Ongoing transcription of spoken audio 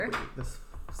This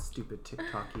stupid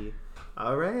TikTok-y.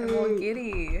 All right. I'm all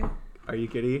giddy. Are you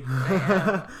giddy?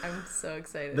 I am. I'm so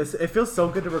excited. It feels so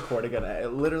good to record again. I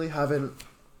literally haven't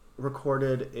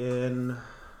recorded in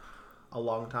a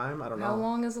long time. I don't know. How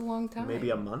long is a long time? Maybe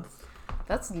a month.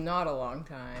 That's not a long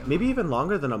time. Maybe even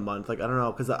longer than a month. Like, I don't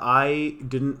know. Because I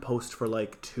didn't post for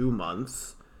like 2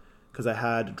 months. Because I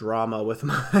had drama with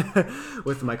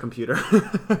my computer.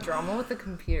 Drama with the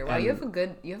computer. Wow, And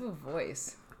you have a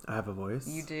voice. I have a voice.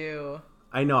 You do.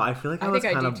 I know. I feel like I was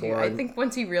think I kind do of too. bored. I think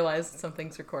once you realize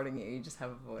something's recording you, you just have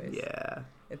a voice. Yeah.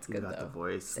 It's We good got though. the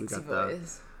voice. Sexy We got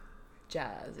voice.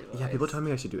 Jazzy voice. Yeah, people tell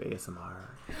me I should do ASMR.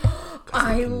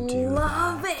 I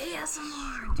love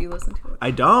ASMR. Do you listen to it?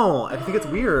 I don't. I think it's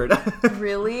weird.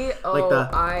 Really? Oh,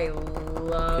 Like I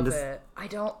love just- it. I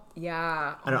don't.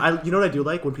 Yeah. I don't. You know what I do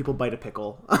like? When people bite a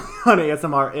pickle on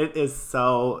ASMR. It is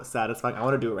so satisfying. I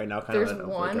want to do it right now. There's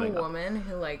one woman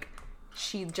who like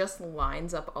she just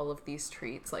lines up all of these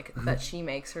treats like that she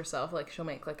makes herself. Like she'll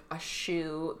make like a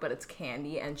shoe, but it's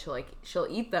candy, and she'll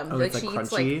eat them. Oh, Like it's, she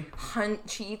like,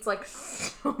 eats she eats like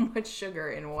so much sugar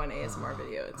in one ASMR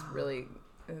video.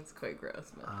 It's quite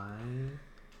gross, man.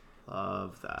 I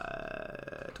love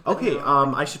that. Okay,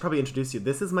 I should probably introduce you.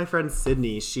 This is my friend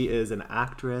Sydney. She is an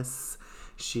actress.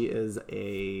 She is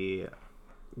a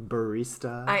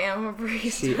barista. I am a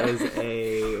barista. She is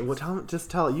a. Well,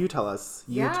 tell us.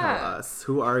 You Yeah. tell us.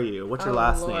 Who are you? What's your Oh,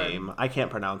 last Lord. name? I can't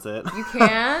pronounce it. You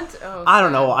can't? Oh, I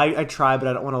don't sad. know. I try, but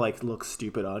I don't want to like look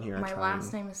stupid on here. My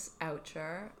last name is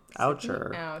Oucher. Oucher.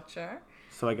 Sydney Oucher.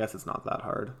 So I guess it's not that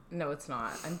hard. No, it's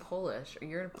not. I'm Polish.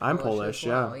 You're Polish. I'm Polish, as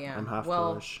well. yeah. I'm half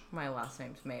well, Polish. my last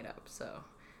name's made up, so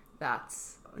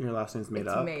that's Your last name's made it's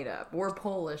up. made up. We're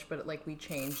Polish, but like we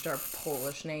changed our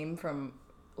Polish name from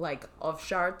like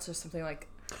Ovsharts or something like.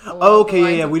 Oh,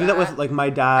 okay, yeah. We did that with like my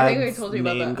dad's I think I told you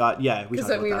about name that. got yeah. We Because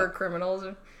talked about we that. were criminals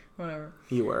or whatever.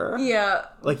 You were. Yeah.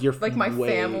 Like your Like my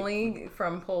family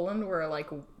from Poland were like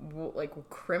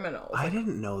criminals. I Like,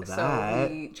 didn't know so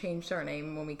that. we changed our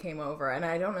name when we came over, and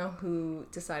I don't know who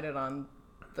decided on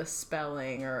the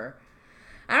spelling or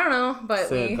I don't know, but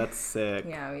Sid, that's sick.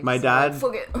 yeah, we My just dad. were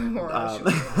like, fuck it.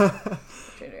 We're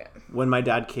change it. When my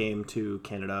dad came to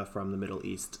Canada from the Middle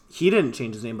East, he didn't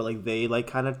change his name, but like they like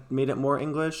kind of made it more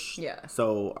English. Yeah.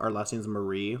 So our last name's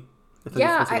Marie. It's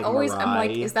Yeah, supposed to I be always I'm like,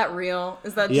 Marai. is that real?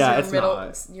 Is that just Yeah, your it's middle?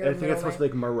 not. Your I think middle it's supposed to be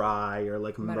like Marai or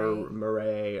like Marai.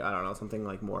 Marai. I don't know, something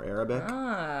like more Arabic.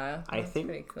 Ah, I that's think.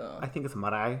 pretty cool. I think it's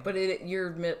Marai. But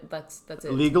that's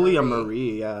it. Legally a Marie.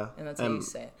 Marie, yeah. And that's how you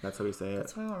say it. That's how we say it.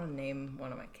 That's what I want to name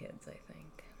one of my kids. I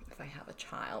think if I have a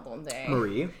child one day.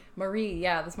 Marie. Marie,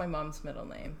 yeah, that's my mom's middle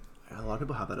name. A lot of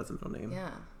people have that as a middle name. Yeah.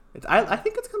 I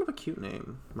think it's kind of a cute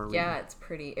name, Marie. Yeah, it's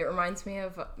pretty. It reminds me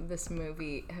of this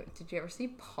movie. Did you ever see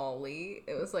Polly?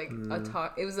 It was like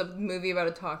It was a movie about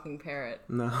a talking parrot,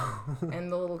 No. and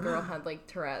the little girl had like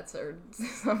Tourette's or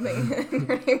something, and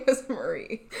her name was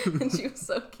Marie, and she was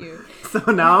so cute. So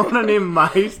now I'm gonna name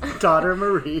my daughter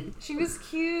Marie. She was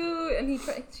cute, and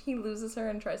he loses her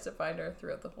and tries to find her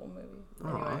throughout the whole movie.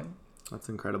 Anyway. That's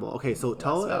incredible. Okay, so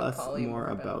tell about us Polly more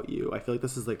about you. I feel like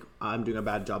this is like I'm doing a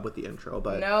bad job with the intro,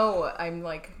 but No, I'm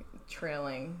like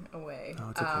trailing away.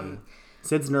 oh, it's okay.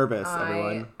 Sid's nervous,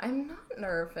 everyone. I'm not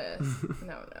nervous.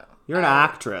 No. You're an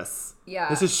actress. Yeah.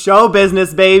 This is show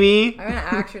business, baby. I'm an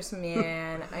actress,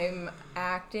 man. I'm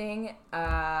acting,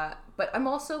 but I'm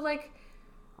also like,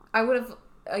 I would have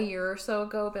a year or so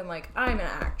ago been like, I'm an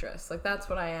actress. Like that's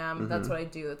what I am. That's what I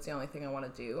do. That's the only thing I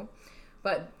want to do.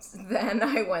 But then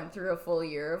I went through a full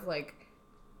year of like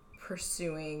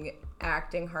pursuing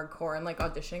acting hardcore and like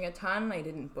auditioning a ton. I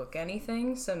didn't book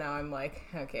anything. So now I'm like,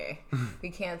 okay, we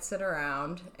can't sit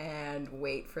around and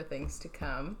wait for things to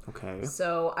come. Okay.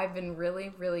 So I've been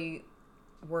really, really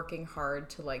working hard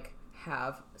to like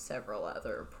have several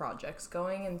other projects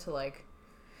going and to like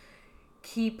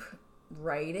keep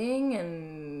writing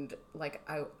and like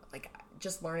I like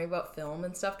just learning about film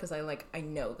and stuff because I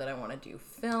know that I want to do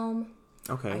film.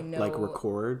 Okay. I know, like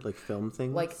record, like film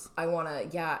things. Like I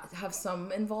want to have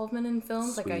some involvement in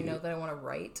films. Sweet. Like I know that I want to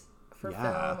write for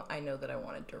Yeah. film. I know that I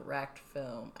want to direct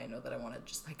film. I know that I want to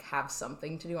just like have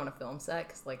something to do on a film set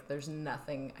because like there's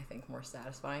nothing I think more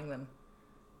satisfying than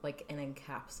like an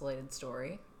encapsulated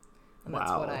story. And that's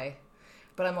what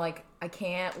but I'm like, I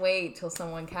can't wait till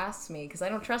someone casts me because I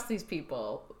don't trust these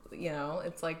people. You know,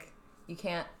 it's like you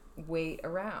can't wait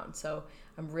around. So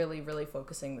I'm really, really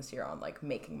focusing this year on like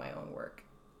making my own work.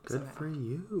 Good somehow. for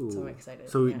you. So I'm excited.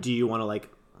 So yeah. do you want to like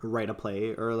write a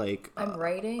play or like I'm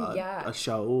writing, a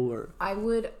show or I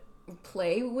would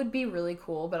play would be really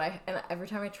cool, but and every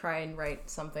time I try and write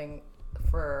something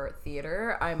for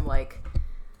theater, I'm like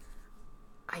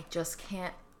I just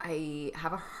can't I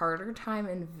have a harder time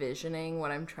envisioning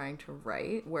what I'm trying to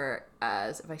write,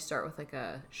 whereas if I start with like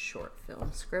a short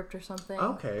film script or something,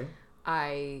 Okay.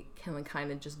 I can like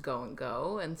kind of just go and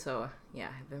go. And so, yeah,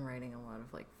 I've been writing a lot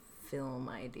of like film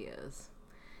ideas.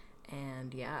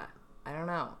 And yeah, I don't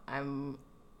know. I'm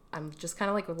just kind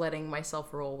of like letting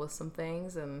myself roll with some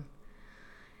things. And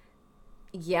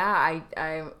yeah,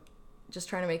 I'm just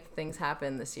trying to make things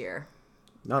happen this year.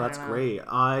 No, that's great.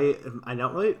 I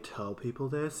don't really tell people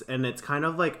this, and it's kind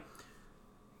of like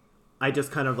I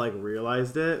just kind of like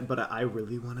realized it, but I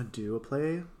really want to do a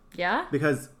play. Yeah?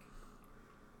 Because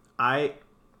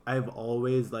I've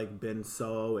always like been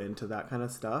so into that kind of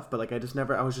stuff, but like I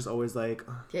was just always like,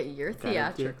 yeah, you're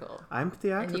theatrical. I'm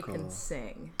theatrical. And you can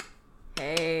sing.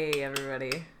 Hey,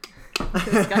 everybody.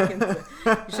 This guy can sing.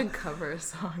 You should cover a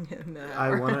song in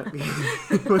I want to.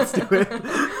 Let's do it.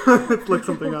 Let's look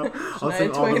something up. I'll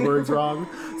sing all the words wrong.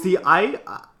 See, I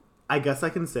guess I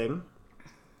can sing.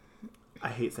 I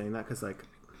hate saying that because like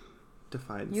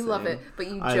define you sing. Love it, but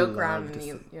you joke around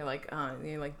and you're like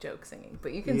joke singing,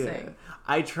 but you can sing.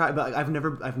 I try, but I've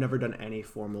never done any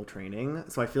formal training,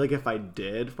 so I feel like if I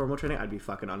did formal training, I'd be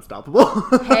fucking unstoppable.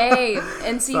 Hey,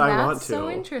 and see, so that's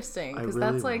so interesting because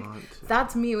really that's like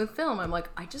that's me with film. I'm like,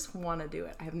 I just want to do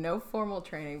it. I have no formal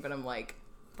training, but I'm like,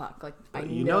 fuck, like but I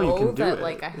know you can do that it.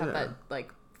 Like I have that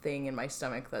like thing in my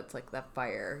stomach that's like that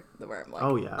fire where I'm like,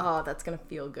 oh, that's gonna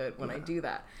feel good when I do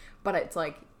that. But it's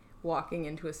like walking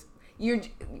into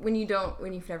when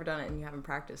you've never done it and you haven't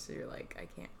practiced, so you're like, I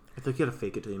can't. I feel like you gotta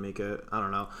fake it till you make it. I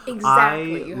don't know.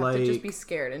 Exactly. You have to just be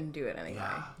scared and do it anyway.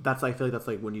 Yeah. I feel like that's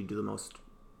like when you do the most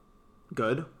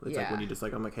good. It's like when you just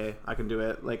like, I'm like, hey, I can do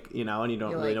it. Like, you know, and you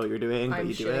don't really know what you're doing, but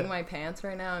you do it. I'm shitting my pants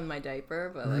right now in my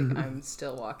diaper, but like I'm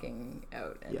still walking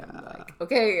out and I'm like,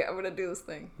 okay, I'm gonna do this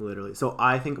thing. Literally. So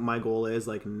I think my goal is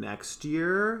like next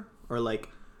year or like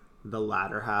the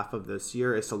latter half of this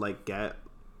year is to like get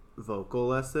vocal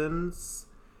lessons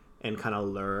and kind of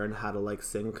learn how to like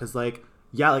sing, because like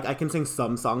like I can sing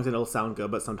some songs and it'll sound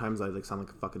good, but sometimes I like sound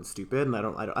like fucking stupid and I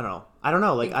don't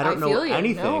know like I don't know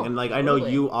anything. And like totally. I know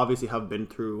you obviously have been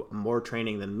through more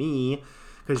training than me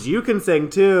because you can sing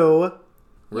too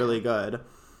really good.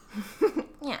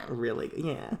 So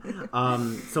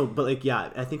but like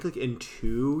I think like in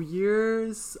 2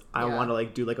 years I want to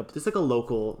like do like a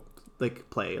local like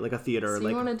play, like a theater, so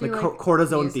like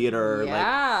Cortisone theater. Like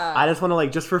I just want to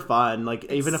like just for fun, like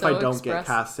it's even if I don't get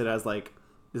casted as like,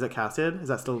 is it casted? Is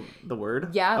that still the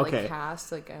word? Yeah, okay. Like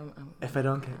cast, like if I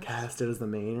don't get casted as the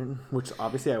main, which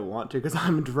obviously I want to because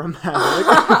I'm dramatic,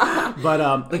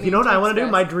 but like you know what I want to do?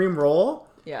 My dream role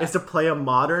is to play a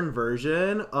modern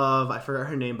version of, I forgot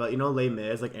her name, but you know Les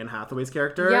Mis, like Anne Hathaway's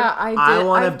character. Yeah, I did.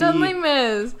 I've done Les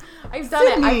Mis. I've done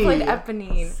it. I played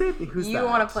Eponine. Sydney, who's that? You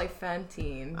want to play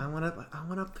Fantine. I want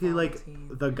to play like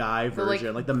the guy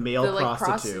version, like the male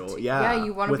prostitute. Yeah,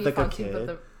 you want to be like Fantine,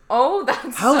 but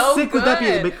that's how so sick good. would that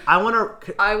be? Like, I want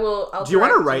to. I'll do you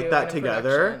want to write that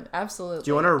together? Production. Absolutely. Do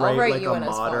you want to write like you a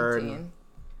modern?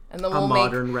 And then we'll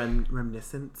make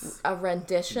reminiscence. A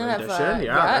rendition of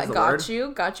got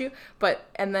you. But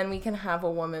and then we can have a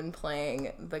woman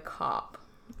playing the cop.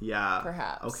 Yeah.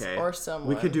 Perhaps. Okay. Or someone.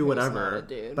 We could do whatever. Not a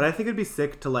dude. But I think it'd be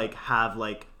sick to like have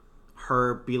like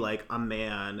her be like a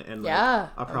man and like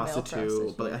a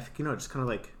prostitute. But like, I think just kind of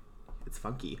like it's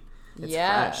funky. It's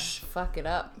fresh. Fuck it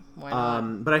up. Why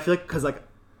not? But I feel like because like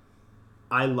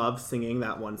I love singing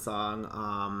that one song.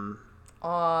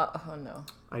 Oh no.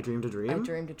 I Dreamed a Dream? I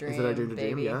Dreamed a Dream. Is it I Dreamed a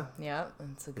Dream? Yeah. Yeah,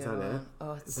 it's a good one. It?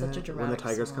 Oh, it's such a dramatic When the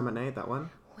Tigers song. Come at Night, that one?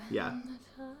 When yeah.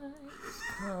 The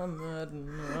come at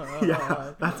night.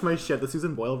 Yeah, that's my shit. The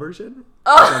Susan Boyle version.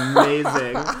 It's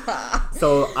amazing.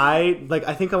 So I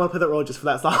think I want to play that role just for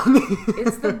that song.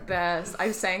 It's the best.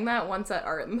 I sang that once at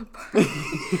Art in the Park.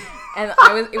 And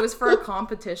it was for a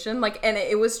competition, and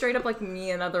it was straight up like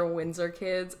me and other Windsor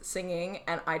kids singing,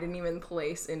 and I didn't even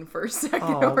place in first,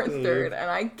 second, or third,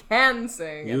 and I can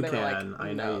sing. You and can. Like,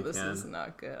 I know this is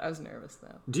not good. I was nervous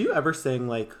though. Do you ever sing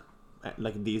like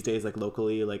these days, like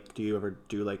locally? Like, do you ever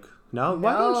do like no?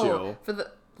 Why don't you? For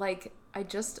the I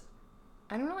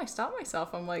don't know. I stopped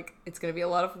myself. I'm like, it's gonna be a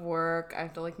lot of work. I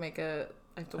have to make a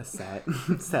set list.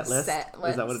 Is that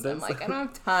what it is? I'm like, I don't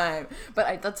have time.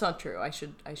 But that's not true. I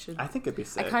should. I think it'd be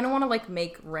sick. I kind of want to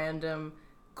make random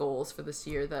goals for this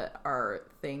year that are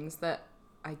things that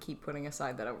I keep putting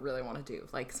aside that I really want to do,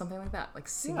 like something like that, like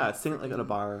sing. Yeah, sing it like at a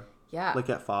bar. Yeah, like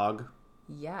at Fog.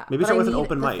 Yeah, maybe start with an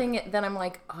open mic. Then I'm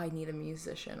like, I need a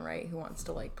musician, right? Who wants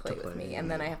to play with me, and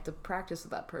then I have to practice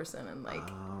with that person, and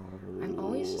I'm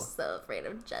always just so afraid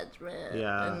of judgment.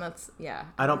 Yeah, and that's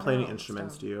I don't play any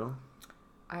instruments. Do you?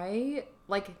 I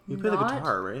like You play the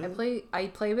guitar, right? I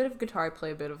play a bit of guitar, I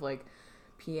play a bit of like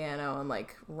piano and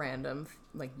like random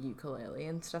like ukulele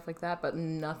and stuff like that, but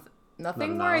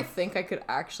nothing where I think I could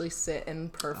actually sit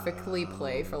and perfectly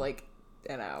play for like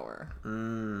an hour.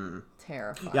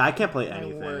 Terrifying. Yeah, I can't play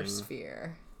anything. My worst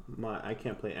fear. I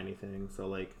can't play anything, so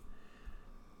like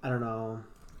I don't know.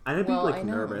 I'd be like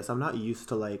nervous. I'm not used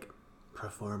to like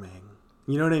performing.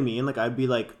 You know what I mean? Like I'd be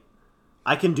like,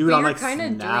 I can do it on like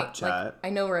Snapchat. Like, I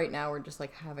know right now we're just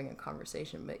like having a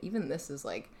conversation, but even this is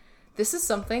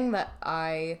something that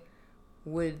I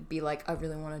would be like, I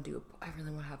really want to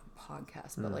have a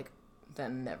podcast, but like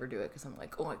then never do it because I'm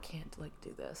like, oh, I can't like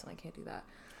do this and I can't do that.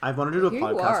 I've wanted to do a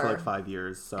podcast for like 5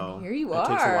 years, so and here you it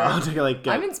takes a while to like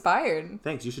get. I'm inspired.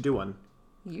 Thanks, you should do one.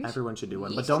 Everyone should do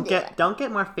one, but don't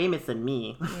get more famous than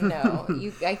me. No,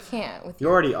 I can't with you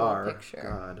your already are. Picture.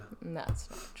 God, that's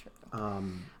not true.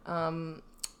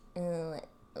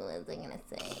 What was I gonna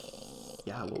say?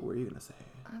 Yeah, what were you gonna say?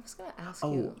 I was gonna ask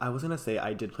you. I was gonna say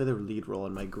I did play the lead role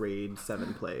in my grade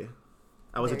 7 play.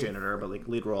 I was a janitor, but like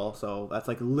lead role, so that's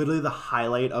like literally the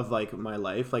highlight of like my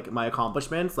life, like my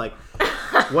accomplishments. Like,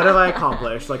 what have I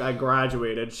accomplished? Like, I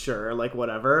graduated, sure, like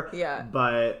whatever. Yeah.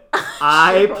 But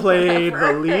I played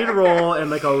the lead role in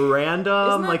like a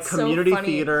random like community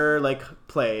theater like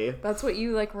play. That's what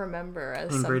you like remember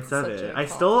as in grade 7. I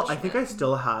think I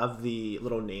still have the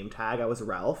little name tag. I was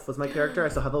Ralph was my character. I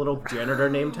still have the little janitor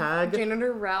name tag.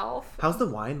 Janitor Ralph. How's the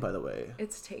wine, by the way?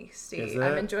 It's tasty. Is it?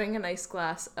 I'm enjoying a nice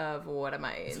glass of what am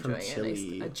I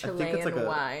enjoying? A Chilean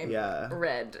wine. Yeah.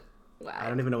 Red wine. I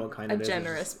don't even know what kind it is. A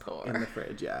generous pour. In the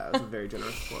fridge, yeah. It was a very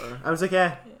generous pour. I was like,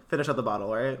 finish out the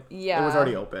bottle, right? Yeah. It was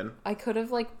already open. I could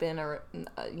have like been a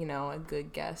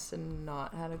good guest and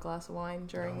not had a glass of wine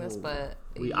during this, but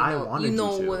I wanted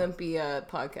to. Wouldn't be a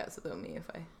podcast without me if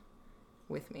I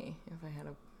had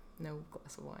no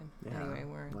glass of wine. Yeah, anyway,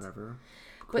 whatever.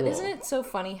 Cool. But isn't it so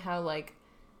funny how like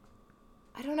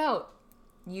I don't know,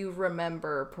 you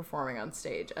remember performing on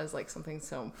stage as like something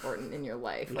so important in your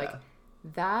life. Yeah. Like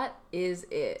that is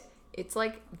it. It's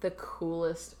like the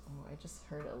coolest. Oh, I just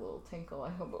heard a little tinkle. I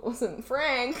hope it wasn't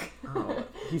Frank. Oh,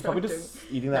 he's probably just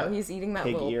eating that. No, he's eating that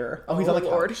pig little ear. Oh, he's on the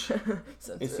couch.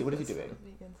 What is he doing?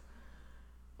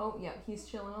 Oh yeah, he's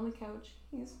chilling on the couch.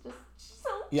 He's just so.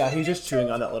 Yeah, he's just chewing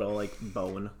on that little like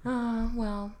bone.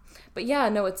 Well, but yeah,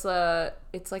 no, it's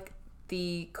like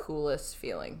the coolest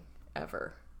feeling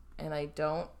ever, and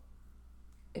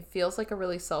it feels like a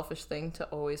really selfish thing to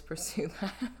always pursue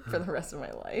that for the rest of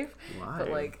my life. Why? But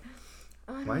like,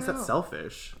 why is that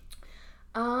selfish?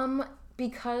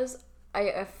 Because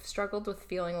I've struggled with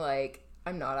feeling like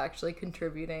I'm not actually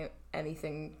contributing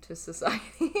anything to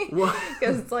society.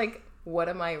 Because it's like, what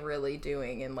am I really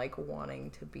doing in like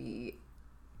wanting to be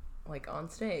like on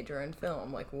stage or in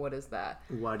film? Like, what is that?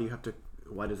 Why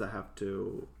does that have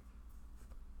to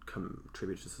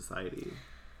contribute to society?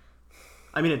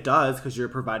 I mean, it does, because you're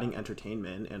providing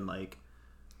entertainment and like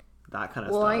that kind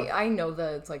of stuff. Well, I know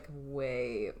that it's like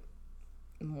way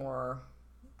more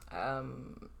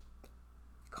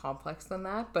complex than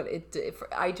that, but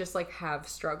I just like have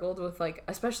struggled with like,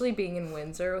 especially being in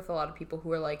Windsor with a lot of people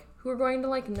who are going to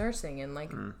like nursing and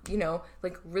like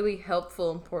like really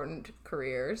helpful, important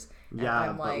careers. Yeah,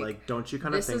 and but like, don't you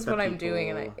kind of think this is what I'm doing,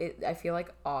 and I feel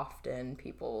like often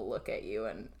people look at you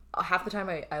and. Half the time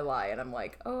I lie and I'm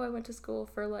like, oh, I went to school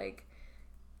for like,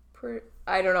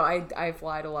 I don't know. I've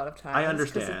lied a lot of times. I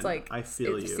understand. It's like, I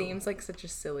feel it seems like such a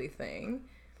silly thing,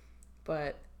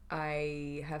 but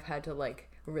I have had to like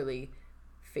really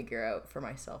figure out for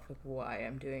myself like why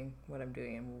I'm doing what I'm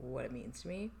doing and what it means to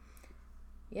me.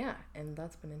 Yeah, and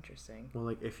that's been interesting. Well,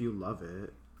 like if you love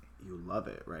it,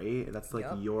 right? That's like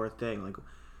your thing. Like,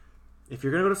 if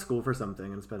you're going to go to school for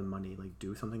something and spend money, like,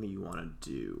 do something that you want to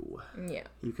do. Yeah.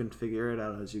 You can figure it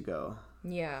out as you go.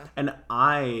 Yeah. And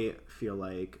I feel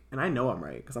like, and I know I'm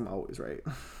right, because I'm always right.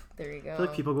 There you go. I feel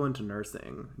like people go into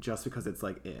nursing just because it's,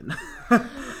 like, in.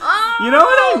 You know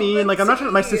what I mean? Like, I'm not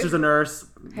trying, my sister's a nurse.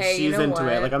 Hey, she's into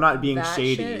it. Like, I'm not being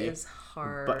shady. That shit is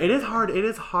hard. But it is hard. It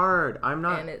is hard. I'm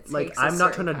not, like, I'm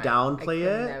not trying to downplay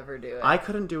it. I could never do it. I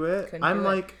couldn't do it. I'm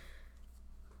like...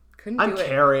 I'm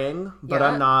caring, but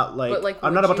I'm not like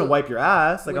I'm not about to wipe your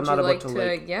ass. Like I'm not about to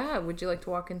like. Yeah, would you like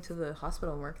to walk into the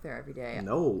hospital and work there every day?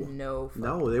 No.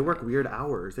 They work weird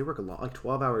hours. They work a lot, like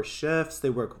 12-hour shifts.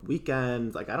 They work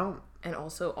weekends. Like I don't. And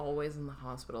also always in the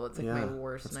hospital. It's like my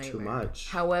worst nightmare. Too much.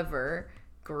 However,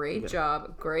 great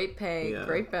job, great pay,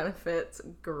 great benefits,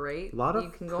 great.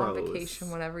 You can go on vacation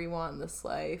whenever you want in this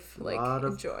life. Like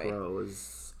enjoy.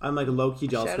 Pros. I'm like low key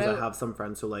jealous Shout because I out- have some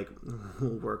friends who like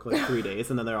work like 3 days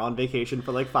and then they're on vacation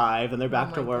for like 5 and they're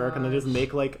back to my work and they just gosh.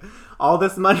 make like all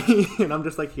this money and I'm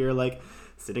just like here like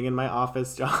sitting in my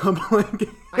office job. Like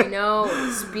I know.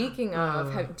 Speaking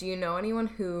of, do you know anyone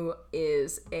who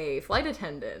is a flight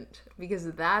attendant? Because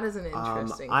that is an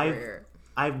interesting career.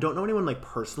 I don't know anyone like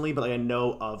personally, but like I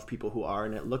know of people who are,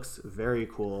 and it looks very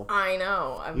cool. I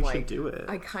know. I'm You like, should do it.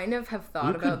 I kind of have thought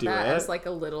You could about do that it. as like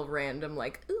a little random,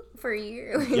 like, ooh, for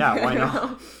you. Like, Yeah, why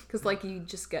not? Because like you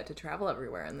just get to travel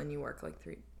everywhere, and then you work like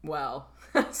 3. Well,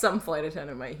 some flight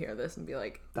attendant might hear this and be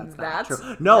like, That's "That's not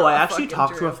true. No, not I actually fucking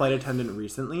talked to a true." flight attendant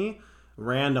recently,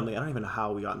 randomly. I don't even know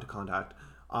how we got into contact.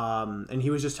 And he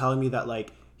was just telling me that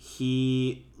like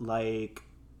he like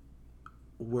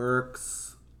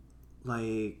works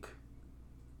like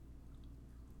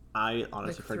I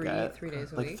honestly Like forget. 3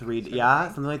 days a like week, 3 sort of yeah,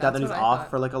 thing. something like that. That's Then he's what I off thought.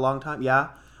 for like a long time. Yeah.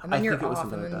 And then I you're think it was off,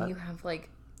 something and like then that. you have like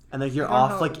And then you're I don't know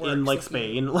off how like it in works like if you-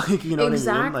 Spain, like you know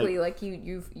exactly what I mean? like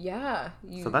you've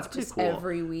you So that's pretty just cool.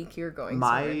 every week you're going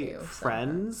My somewhere new, so-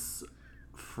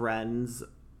 friends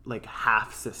like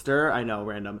half sister, I know,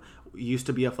 random, used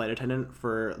to be a flight attendant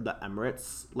for the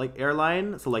Emirates like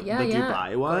airline, so like Yeah, the yeah.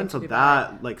 Dubai one. Going to So Dubai.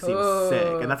 that like seems sick,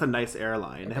 Oh. and that's a nice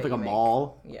airline. They have bet like a you make-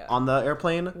 mall yeah. on the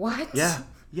airplane. What?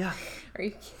 Yeah, Are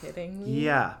you kidding me?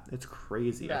 yeah. It's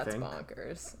crazy. That's I think.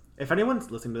 bonkers. If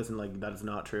anyone's listening to this and like that is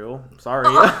not true, sorry,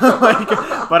 like,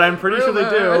 but I'm pretty sure they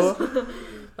do. Rumors.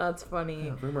 That's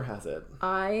funny. Rumor has it.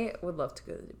 I would love to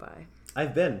go to Dubai.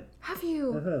 I've been. Have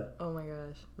you? Mhm. Oh my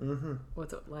gosh. Mm-hmm.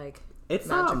 What's it like? It's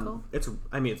Magical? it's.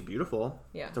 I mean, it's beautiful.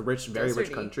 Yeah. It's a rich, very rich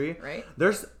Deserty, country. right?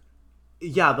 There's,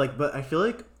 yeah, like, but I feel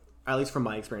like, at least from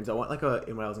my experience, I went like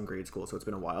when I was in grade school, so it's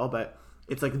been a while, but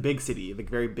it's like a big city, like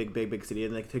very big city,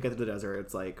 and like to get to the desert,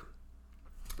 it's like,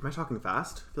 am I talking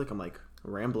fast? I feel like I'm like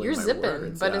rambling. You're my zipping,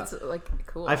 words. but Yeah. it's like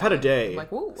cool. I've had a day, I'm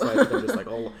like, whoa. so I think I'm just like,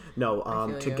 oh no.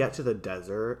 feel To you. get to the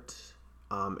desert,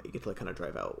 you get to like kind of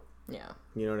drive out. Yeah.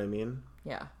 You know what I mean?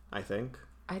 Yeah. I think.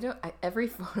 Every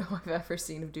photo I've ever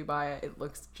seen of Dubai, it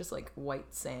looks just like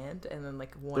white sand and then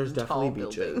like one There's tall definitely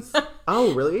building. beaches.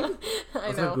 Oh, really? I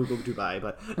I know. Google Dubai,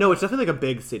 but no, it's definitely like a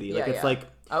big city. Like Yeah, it's yeah. like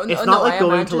Oh, it's no, not no, like I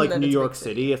going to imagine like that New it's a York big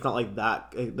City. It's not like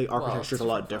that. The architecture is a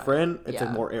lot different different. It's vibe. like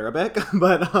Yeah. more Arabic,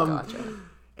 but Gotcha.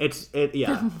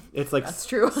 it's like That's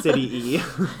true. city E.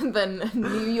 Than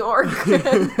New York.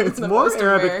 It's The more most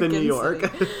Arabic than New American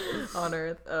York. city on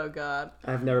earth. Oh god.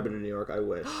 I've never been to New York. I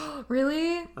wish.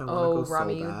 Really? wanna Oh, go so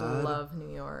Rami, you bad. love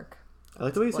New York. I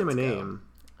like the way you say my Let's go. name.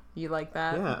 You like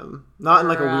that? Yeah, not in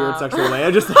like a weird Rap. sexual way.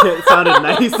 I just it sounded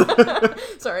nice.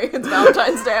 Sorry, it's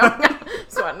Valentine's Day. I'm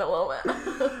sweating a little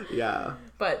bit. Yeah.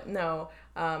 But no,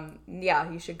 yeah,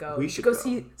 you should go. We You should go go.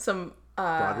 see some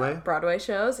Broadway? Broadway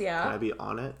shows. Can Yeah, I be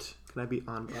on it? Can I be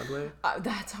on Broadway?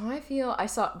 that's how I feel. I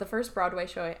saw the first Broadway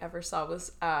show I ever saw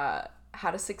was How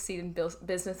to Succeed in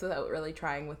Business Without Really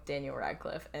Trying with Daniel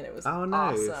Radcliffe, and it was Oh,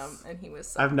 nice. awesome. And he was.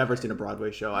 So I've never seen a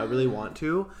Broadway show. I really want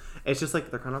to. It's just like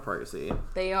they're kind of pricey.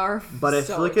 They are, But I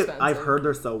so feel like expensive. I've heard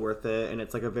they're so worth it, and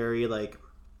it's like a very like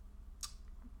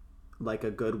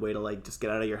a good way to like just get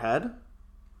out of your head.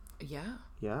 Yeah,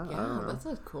 Yeah, I yeah, don't know. that's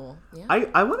a cool. Yeah,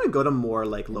 I want to go to more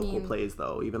like local mean, plays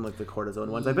though, even like the cortisone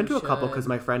ones. I've you been to a couple should. because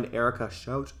my friend Erica,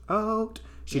 shout out,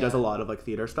 she does a Yeah. lot of like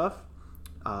theater stuff.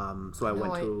 So I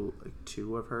went I- to like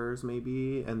 2 of hers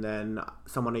maybe, and then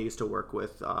someone I used to work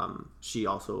with, she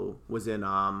also was in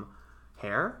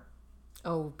Hair,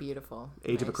 Oh, beautiful.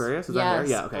 Age of Nice. Aquarius. Is Yes. that Hair?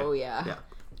 Yeah. Okay. Oh yeah. Yeah.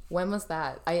 When was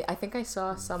that? I think I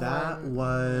saw someone. That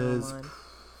was online.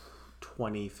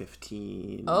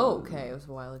 2015. Oh, okay. It was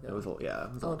a while ago. It was yeah.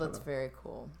 It was a Oh, long time that's ago. very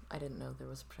cool. I didn't know there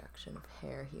was production of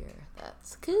Hair here.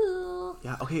 That's cool.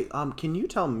 Yeah. Okay. Can you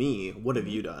tell me what have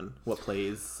you done? What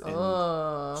plays? And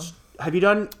Oh. have you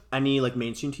done any like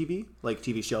mainstream TV, like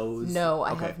TV shows? No,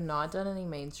 I Okay. have not done any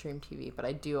mainstream TV, but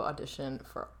I do audition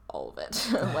for all of it.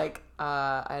 Like,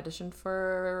 I auditioned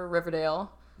for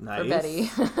Riverdale. Nice. For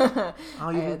Betty. Oh,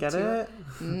 you didn't get it?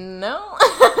 No.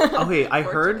 Okay, I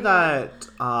heard Unfortunately.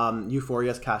 that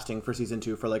Euphoria's casting for season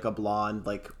 2 for like a blonde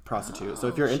like prostitute. So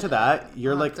if you're into that,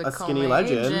 you're I'll like have to a call skinny my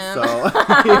legend. agent. So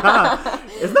yeah,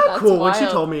 isn't that That's cool? When she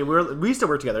wild. told me we used to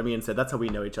work together, me and Sid. That's how we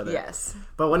know each other. Yes.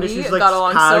 But when We she's like got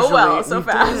along so casually, well, so we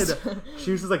fast. did.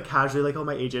 She was just like casually like, "Oh,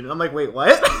 my agent," and I'm like, "Wait,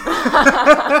 what?"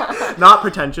 Not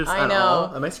pretentious I at know.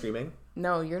 all. Am I screaming?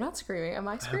 No, you're not screaming. Am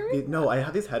I screaming? No, I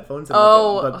have these headphones and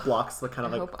Oh. like, it blocks like kind I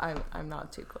of like. hope I'm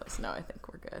not too close. No, I think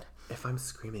we're good. If I'm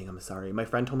screaming, I'm sorry. My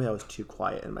friend told me I was too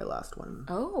quiet in my last one.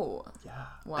 Oh, Yeah.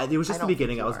 Well, It was I just the don't think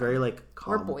beginning. you I was are. very like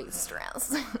calm. we're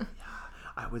boisterous.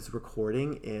 I was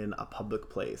recording in a public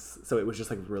place, so it was just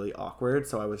like really awkward.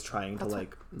 So I was trying to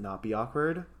like not be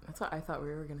awkward. That's what I thought we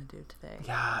were gonna do today.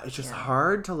 Yeah, it's just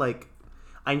hard to like.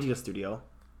 I need a studio.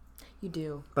 You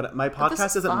do. But my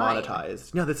podcast isn't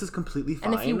monetized. No, this is completely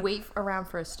fine. And if you wait around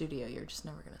for a studio, you're just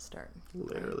never gonna start.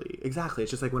 Literally, exactly. It's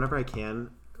just like whenever I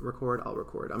can record, I'll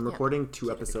record. I'm recording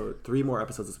 3 more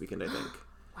episodes this weekend, I think.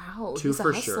 Wow, 2 he's for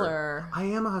a hustler. sure. I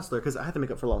am a hustler because I had to make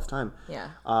up for lost time. Yeah.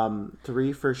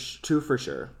 2 for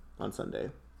sure on Sunday.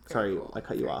 Sorry, cool. I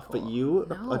cut you off. Cool. But you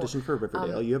auditioned for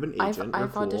Riverdale. You have an agent.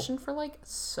 I've auditioned for like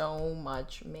so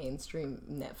much mainstream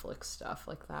Netflix stuff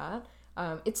like that.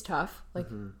 It's tough. Like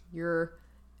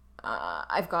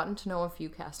I've gotten to know a few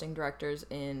casting directors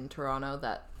in Toronto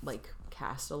that like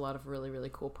cast a lot of really, really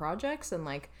cool projects, and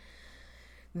like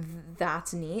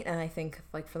that's neat. And I think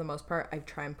like for the most part I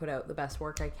try and put out the best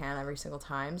work I can every single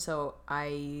time, so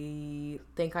I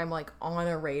think I'm like on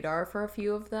a radar for a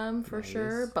few of them for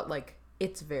sure, but like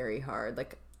it's very hard.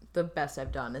 Like the best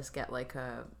I've done is get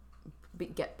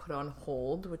put on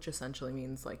hold, which essentially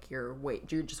means like you're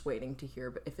just waiting to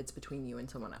hear if it's between you and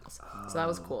someone else. So that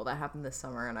was cool. That happened this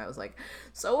summer, and I was like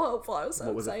so hopeful. I was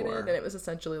so excited. And it was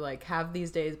essentially like have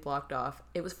these days blocked off.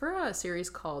 It was for a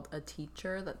series called A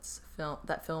Teacher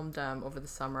that filmed over the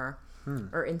summer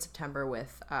or in September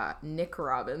with Nick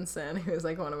Robinson, who's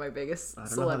like one of my biggest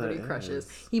celebrity crushes.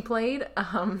 He played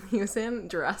he was in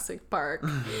Jurassic Park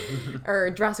or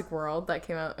Jurassic World that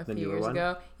came out a few years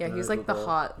ago. Yeah, he was like the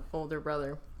hot older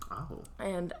brother. Oh.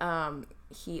 And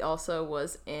he also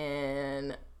was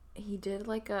he did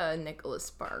like a Nicholas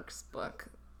Sparks book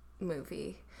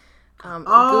movie.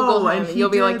 Google him. You'll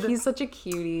be like, he's such a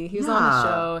cutie. He was on the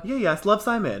show. Yeah, yes. Love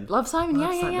Simon. Yeah. That's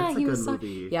He a was good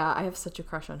movie. Yeah, I have such a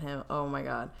crush on him. Oh my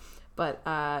god. But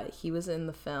he was in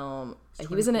the film.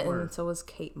 He was in it, and so was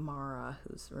Kate Mara,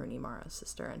 who's Rooney Mara's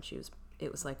sister, and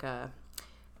it was like a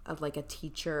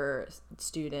teacher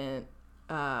student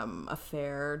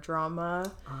affair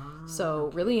drama.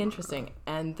 So really interesting.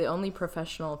 And the only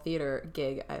professional theater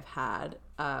gig I've had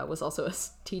was also a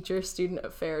teacher student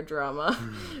affair drama,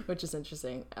 which is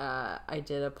interesting. I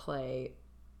did a play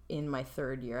in my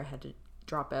 3rd year. I had to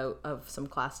drop out of some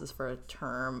classes for a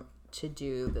term to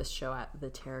do this show at the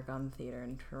Tarragon Theatre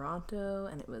in Toronto,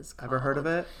 and it was called, ever heard of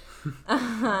it?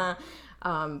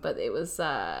 But it was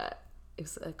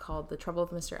called The Trouble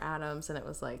with Mr. Adams, and it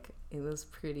was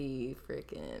pretty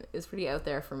out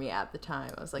there for me at the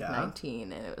time. I was like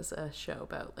 19, and it was a show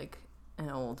about like an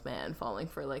old man falling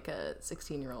for like a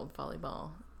 16-year-old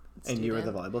volleyball student. And you were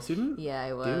the volleyball student? Yeah,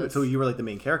 I was. Dude, so you were like the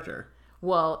main character.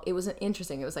 Well, it was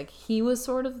interesting. It was like he was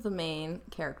sort of the main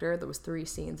character. There was 3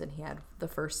 scenes, and he had the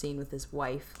first scene with his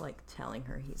wife, like telling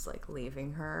her he's like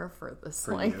leaving her for this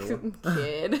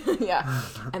kid. Yeah.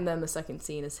 And then the second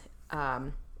scene is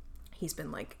he's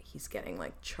getting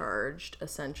like charged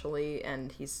essentially,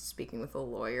 and he's speaking with a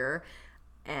lawyer,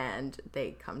 and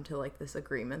they come to like this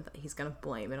agreement that he's gonna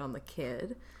blame it on the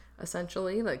kid.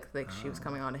 Essentially, like she was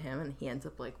coming on to him, and he ends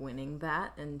up like winning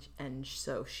that, and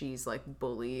so she's like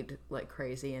bullied like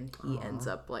crazy, and he ends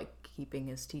up like keeping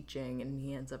his teaching, and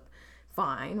he ends up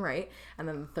fine, right? And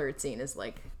then the 3rd scene is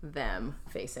like them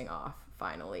facing off.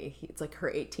 Finally, it's like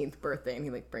her 18th birthday, and he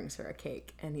like brings her a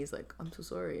cake, and he's like, "I'm so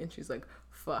sorry," and she's like,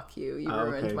 "Fuck you, you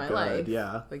ruined my life.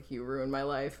 Yeah, like you ruined my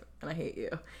life, and I hate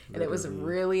you." And it was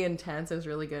really intense. It was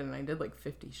really good, and I did like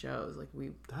 50 shows. Like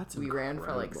we ran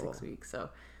for like 6 weeks,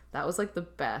 so. That was like the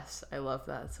best. I love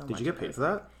that so much. Did you get paid for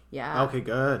that? Yeah. Okay,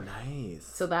 good. Nice.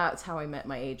 So that's how I met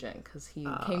my agent, because he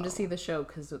came to see the show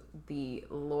because the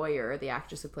lawyer, the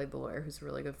actress who played the lawyer, who's a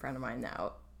really good friend of mine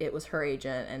now, it was her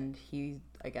agent, and he,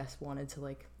 I guess, wanted to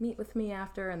like meet with me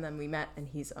after, and then we met, and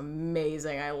he's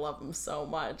amazing. I love him so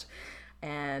much.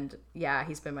 And yeah,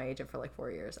 he's been my agent for like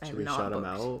 4 years. Should we shout him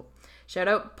out? Shout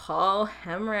out Paul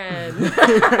Hemren.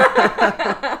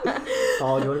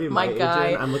 Paul, do you want to be my guy,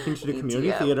 agent? I'm looking to do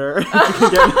community theater. You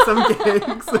can get me some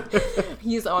gigs.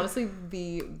 He's honestly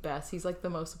the best. He's like the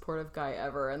most supportive guy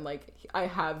ever. And like, I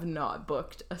have not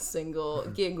booked a single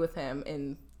gig with him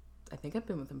I think I've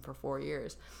been with him for 4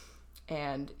 years.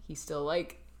 And he's still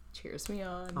like, cheers me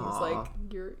on. He's like,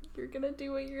 you're gonna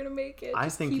do it, you're gonna make it. I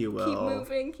think you will. Keep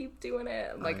moving, keep doing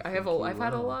it. Like I've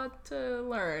had a lot to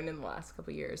learn in the last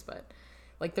couple of years, but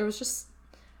like there was just,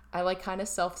 I like kind of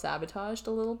self-sabotaged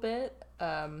a little bit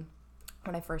when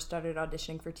I first started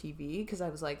auditioning for TV, because I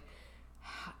was like,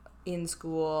 in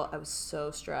school I was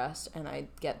so stressed, and I'd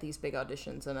get these big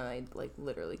auditions, and I'd like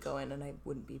literally go in and I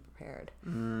wouldn't be prepared,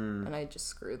 and I'd just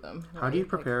screw them. How do you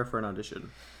prepare for an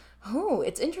audition? Oh,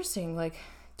 it's interesting. Like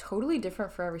totally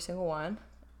different for every single one.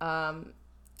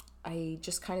 I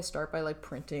just kind of start by like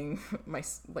printing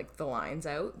like the lines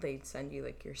out. They send you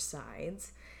like your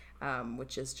sides,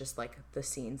 which is just like the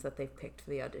scenes that they've picked for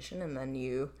the audition, and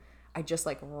then I just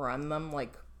like run them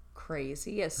like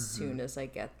crazy as soon as I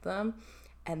get them,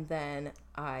 and then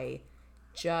I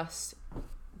just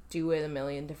do it a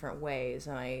million different ways,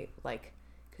 and I like,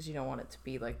 because you don't want it to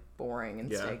be like boring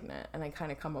and stagnant, and I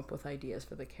kind of come up with ideas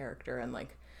for the character, and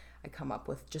like I come up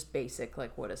with just basic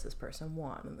like, what does this person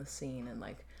want in the scene, and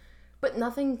like, but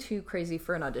nothing too crazy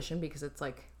for an audition, because it's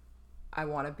like I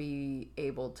want to be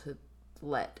able to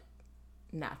let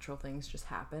natural things just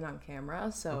happen on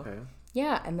camera. So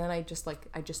yeah, and then I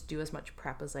just do as much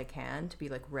prep as I can to be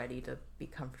like ready to be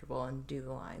comfortable and do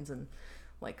the lines and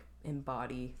like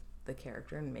embody the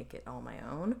character and make it all my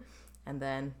own. And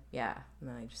then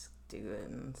I just do it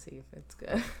and see if it's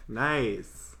good.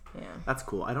 Nice. Yeah, that's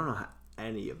cool. I don't know how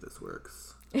any of this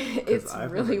works. It's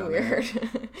really weird.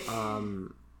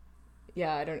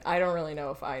 Yeah, I don't really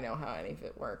know if I know how any of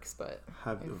it works, but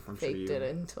I faked it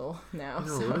until now. You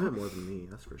know, a little bit more than me,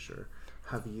 that's for sure.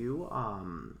 Have you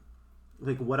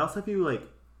like, what else have you like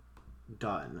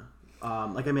done?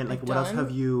 Like, I mean, like, what else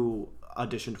have you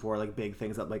auditioned for? Like, big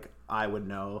things that like I would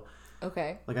know.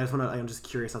 Okay. Like, I'm just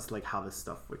curious as to like how this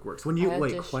stuff like works. When you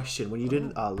when you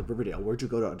did Riverdale, where'd you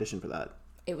go to audition for that?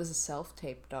 It was a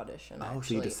self-taped audition. Actually.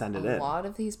 So you just send it in. A lot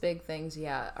of these big things,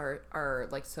 are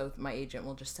like, so my agent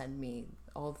will just send me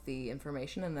all of the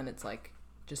information, and then it's like,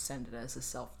 just send it as a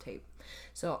self-tape.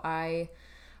 So I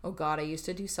used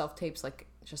to do self-tapes like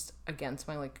just against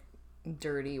my like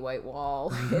dirty white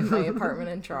wall in my apartment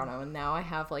in Toronto, and now I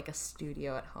have like a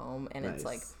studio at home, and It's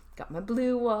like got my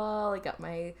blue wall, I got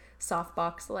my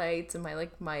softbox lights and my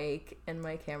like mic and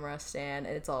my camera stand,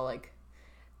 and it's all like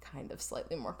kind of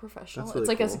slightly more professional. Really, it's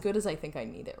like cool. As good as I think I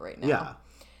need it right now.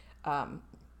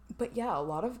 But yeah, a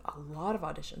lot of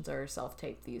auditions are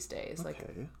self-taped these days. Like,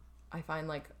 I find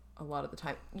like a lot of the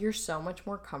time you're so much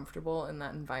more comfortable in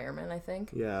that environment, I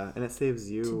think. Yeah, and it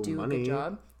saves you to do money. A good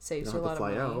job. Saves you a lot of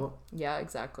money. Out. Yeah,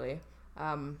 exactly.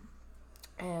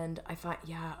 And I find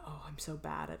I'm so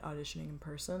bad at auditioning in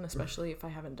person, especially if I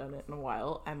haven't done it in a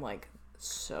while. I'm like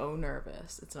so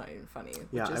nervous. It's not even funny.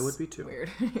 Yeah, I would be too.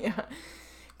 Weird. Yeah.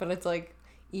 But it's like,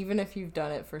 even if you've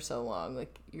done it for so long,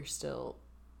 like, you're still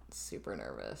super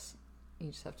nervous. You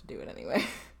just have to do it anyway.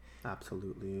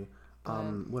 Absolutely.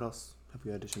 What else have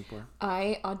you auditioned for?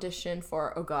 I auditioned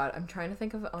for, I'm trying to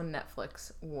think of it on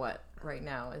Netflix what right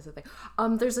now is the thing.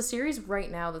 There's a series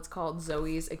right now that's called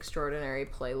Zoe's Extraordinary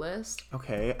Playlist.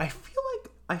 Okay. I feel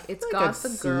like it's got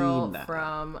the girl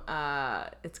from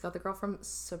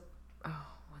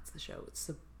what's the show?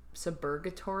 It's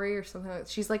Suburgatory or something like that.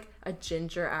 She's like a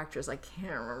ginger actress. I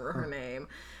can't remember her name.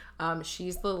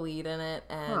 She's the lead in it,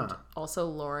 and also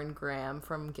Lauren Graham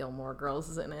from Gilmore Girls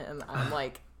is in it, and I'm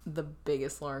like the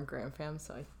biggest Lauren Graham fan,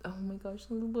 so oh my gosh,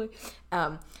 little boy.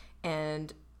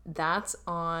 And that's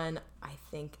on, I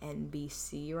think,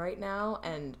 NBC right now,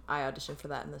 and I auditioned for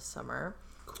that in the summer.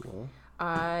 Cool.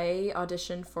 I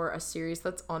auditioned for a series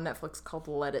that's on Netflix called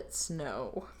Let It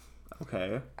Snow.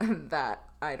 Okay. That,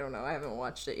 I don't know. I haven't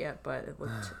watched it yet, but it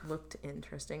looked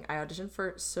interesting. I auditioned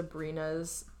for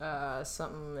Sabrina's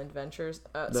something adventures.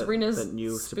 Sabrina's the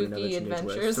new Spooky Sabrina,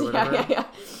 Adventures. Yeah.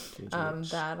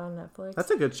 That on Netflix. That's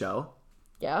a good show.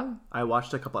 Yeah. I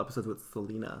watched a couple episodes with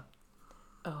Selena.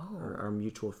 Oh. Our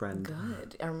mutual friend.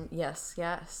 Good.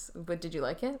 Yes. But did you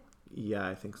like it? Yeah,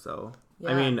 I think so.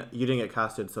 Yeah. I mean, you didn't get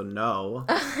casted, so no.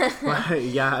 But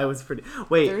yeah, I was pretty.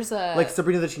 Wait, like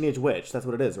Sabrina the Teenage Witch. That's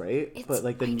what it is, right? But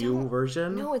like the new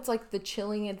version. No, it's like the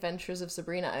Chilling Adventures of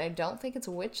Sabrina, and I don't think it's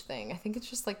a witch thing. I think it's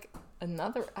just like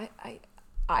another.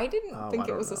 I didn't think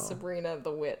it was a Sabrina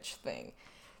the Witch thing.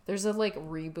 There's a like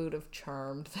reboot of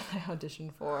Charmed that I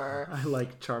auditioned for. I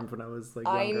liked Charmed when I was like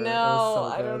I younger.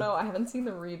 know. I don't know. I haven't seen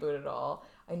the reboot at all.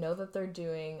 I know that they're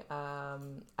doing. I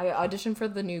auditioned for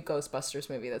the new Ghostbusters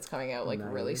movie that's coming out like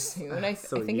really soon. I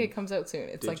think it comes out soon.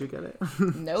 It's did you get it?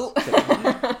 Nope.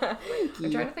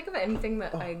 I'm trying to think of anything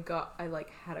that I like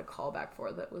had a callback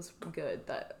for that was good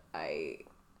that I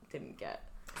didn't get.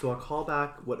 So a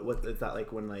callback, what is that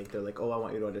like when like they're like, oh, I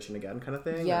want you to audition again kind of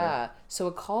thing? Yeah. Or? So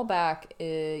a callback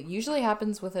usually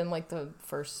happens within like the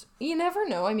first. You never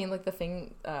know. I mean, like the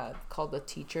thing called The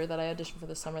Teacher that I auditioned for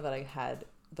this summer that I had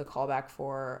the callback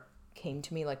for came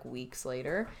to me like weeks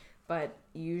later, but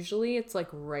usually it's like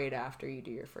right after you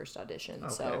do your first audition.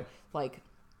 Okay. So like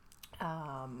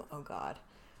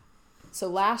so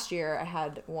last year I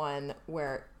had one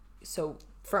where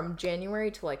from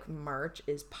January to like March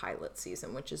is pilot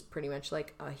season, which is pretty much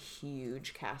like a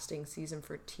huge casting season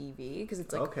for TV, because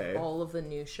it's like all of the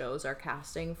new shows are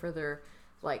casting for their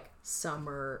like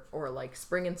summer or like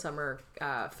spring and summer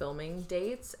filming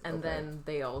dates, and then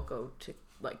they all go to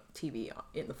like TV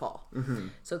in the fall.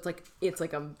 So it's like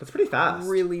That's pretty fast.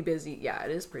 really busy. Yeah,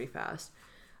 it is pretty fast.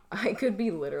 I could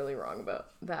be literally wrong about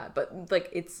that, but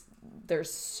like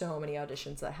there's so many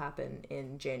auditions that happen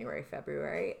in January,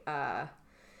 February.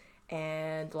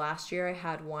 And last year I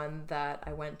had one that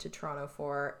I went to Toronto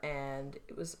for, and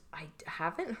I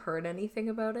haven't heard anything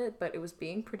about it, but it was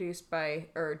being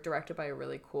directed by a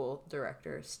really cool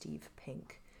director, Steve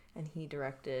Pink, and he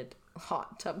directed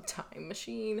Hot Tub Time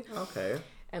Machine. Okay.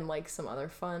 And like some other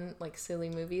fun, like silly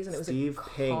movies, and it was Steve a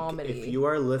Pink, comedy. if you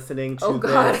are listening to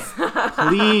God. this,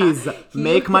 please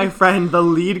make my friend the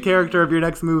lead character of your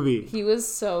next movie. He was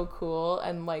so cool,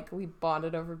 and like we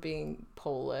bonded over being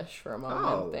Polish for a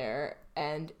moment there.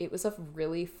 And it was a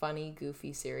really funny,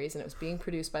 goofy series, and it was being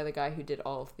produced by the guy who did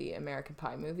all of the American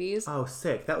Pie movies. Oh,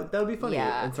 sick! That would be funny.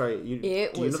 Yeah. I'm sorry. Do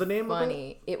you know the name of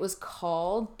it? It was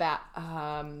called Bad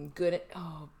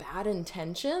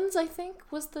Intentions, I think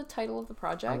was the title of the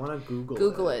project. I want to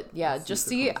Google it. Yeah, Let's just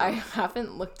see. I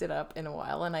haven't looked it up in a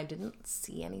while, and I didn't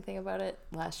see anything about it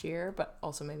last year. But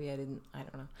also maybe I don't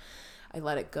know. I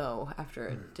let it go after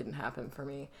it didn't happen for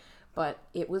me. But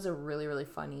it was a really, really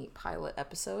funny pilot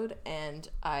episode, and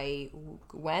I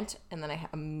went, and then I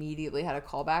immediately had a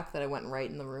callback that I went right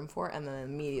in the room for, and then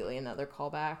immediately another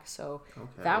callback. So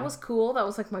that was cool. That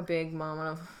was like my big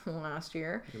moment of last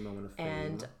year. Your moment of fame.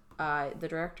 And the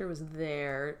director was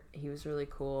there. He was really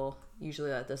cool. Usually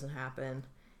that doesn't happen.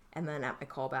 And then at my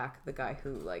callback, the guy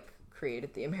who like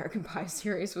created the American Pie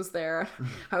series was there.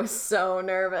 I was so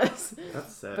nervous.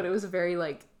 That's sick. But it was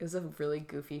a really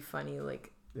goofy, funny,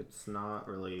 like, it's not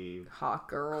really hot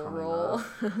girl role.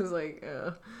 I was like,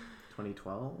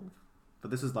 2012? But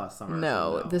this was last summer.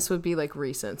 No, this would be like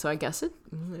recent. So I guess I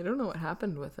don't know what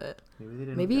happened with it. Maybe they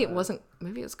didn't. Maybe it wasn't.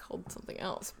 Maybe it was called something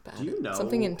else. Do you know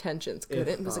something Intentions?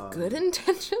 Good. Was it Good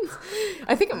Intentions?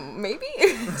 I think maybe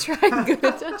try Good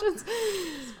Intentions.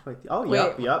 Oh,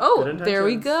 Wait, yep. Oh, Good there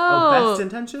we go. Oh, Best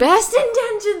Intentions? Best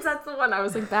Intentions. That's the one. I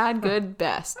was like, bad, good,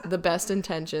 best. The Best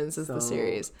Intentions is the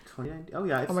series. 2019. Oh,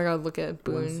 yeah. Oh my God, look at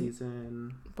Boone. One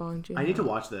season. Bong Joon-ho. I need to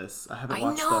watch this. I haven't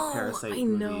watched the Parasite movie.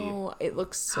 I know. It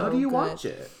looks so good. How do you watch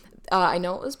it? I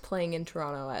know it was playing in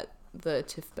Toronto at the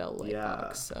TIFF Bell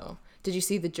Lightbox. So, did you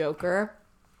see The Joker?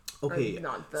 Okay, Or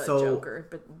not the Joker,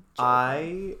 but Joker.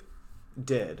 I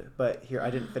did, but here I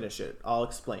didn't finish it. I'll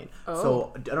explain.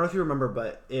 So I don't know if you remember,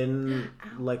 but in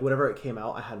like whatever it came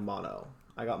out, I had mono.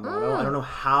 I got mono. I don't know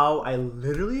how. I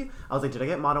was like, did I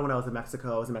get mono when I was in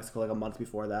Mexico? I was in Mexico like a month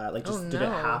before that. Like, just did it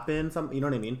happen? You know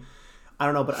what I mean? I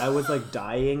don't know, but I was like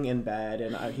dying in bed,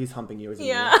 and he's humping you.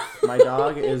 Yeah. My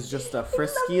dog is just a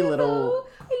frisky little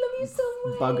I love you so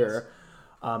much. bugger.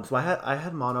 So I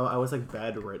had mono. I was like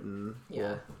bedridden.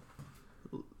 Yeah.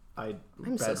 Well,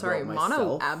 I'm so sorry.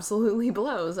 Mono absolutely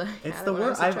blows. It's the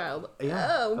worst. Child. Yeah.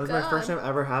 Oh, it was God. my first time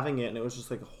ever having it, and it was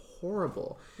just like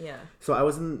horrible. Yeah. So I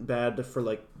was in bed for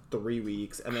like 3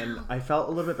 weeks, and then I felt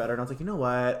a little bit better, and I was like, you know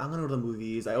what? I'm gonna go to the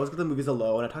movies. I always go to the movies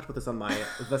alone. I talked about this on my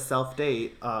the self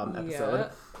date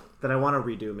episode that I want to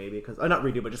redo maybe because not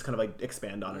redo, but just kind of like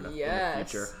expand on it in the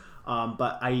future.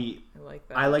 But I like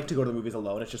that. I like to go to the movies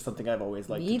alone. It's just something I've always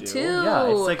liked to do. Me too. Yeah,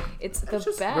 it's like it's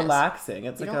just best. Relaxing.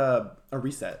 It's like a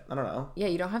reset. I don't know. Yeah,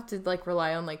 you don't have to like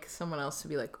rely on like someone else to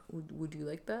be like, would you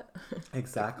like that?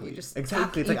 Exactly. You just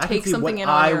exactly. Take, it's like I can see what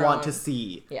I want to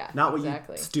see. Yeah. Not what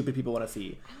you stupid people want to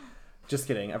see. Just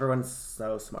kidding. Everyone's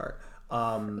so smart.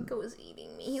 Nico was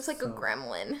eating me. He's like a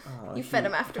gremlin. You fed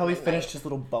him after probably finished his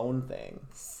little bone thing.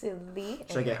 Silly.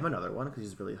 Should I get him another one? Because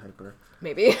he's really hyper.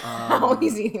 Maybe. Oh,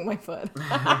 he's eating my foot.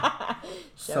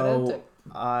 So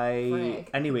I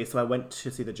went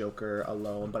to see The Joker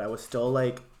alone, but I was still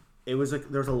like, it was like,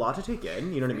 there was a lot to take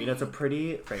in. You know what I mean? It's a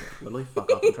pretty, Frank, literally fuck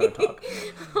off and try to talk.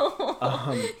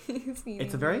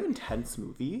 It's a very intense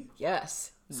movie.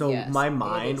 Yes. So my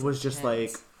mind was just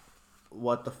like,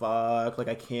 what the fuck? Like,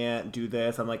 I can't do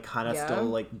this. I'm like kind of still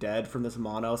like dead from this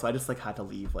mono. So I just like had to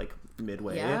leave like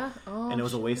midway. Yeah. And it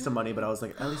was a waste of money, but I was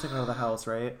like, at least I got out of the house,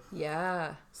 right?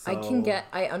 Yeah. So,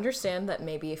 I understand that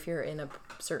maybe if you're in a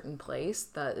certain place,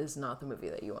 that is not the movie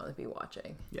that you want to be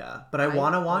watching. Yeah. But I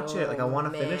want to watch it. Like, I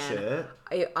want to finish it.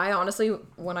 I honestly,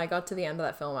 when I got to the end of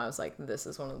that film, I was like, this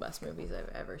is one of the best movies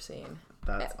I've ever seen.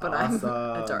 But awesome.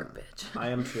 I'm a dark bitch.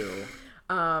 I am too.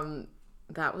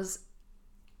 That was...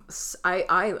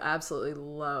 I absolutely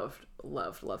loved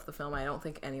the film. I don't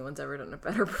think anyone's ever done a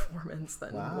better performance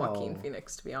than Joaquin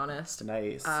Phoenix, to be honest.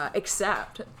 Nice.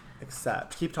 Except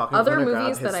keep talking. Other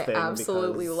movies that I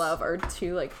absolutely love are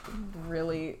two like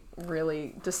really,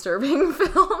 really disturbing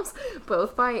films.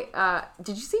 Both by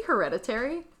did you see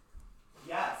Hereditary?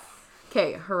 Yes.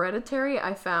 Okay, Hereditary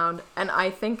I found, and I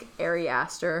think Ari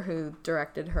Aster, who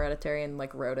directed Hereditary and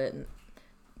like wrote it and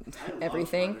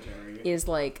everything, is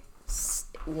like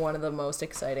one of the most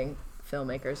exciting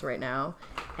filmmakers right now.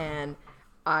 And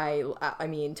I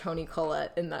mean, Toni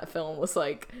Collette in that film was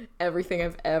like everything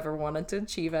I've ever wanted to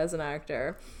achieve as an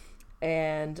actor.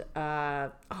 And I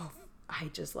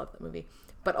just love that movie.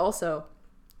 But also,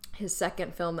 his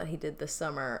second film that he did this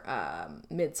summer,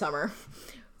 Midsummer,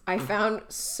 I found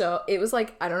it was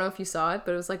like, I don't know if you saw it,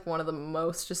 but it was like one of the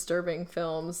most disturbing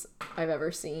films I've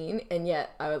ever seen. And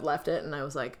yet I left it and I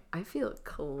was like, I feel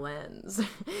cleansed.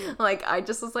 Like, I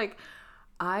just was like,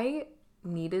 I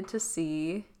needed to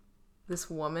see this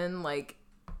woman like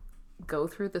go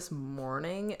through this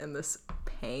mourning and this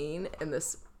pain and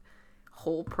this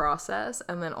whole process,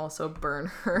 and then also burn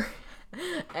her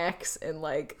ex in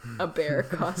like a bear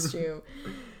costume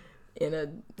in a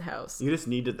house. You just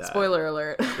needed that. Spoiler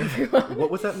alert. What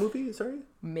was that movie? Sorry?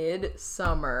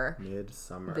 Midsummer.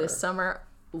 This summer.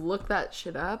 Look that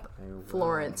shit up.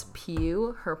 Florence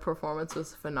Pugh. Her performance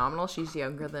was phenomenal. She's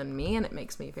younger than me, and it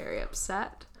makes me very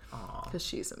upset. Because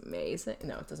she's amazing.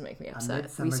 No, it doesn't make me upset.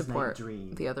 We support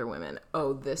the other women.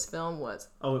 Oh, this film was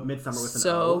Midsummer with an O?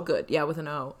 So good. Yeah, with an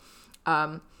O.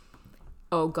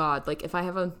 Oh God, like if I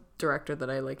have a director that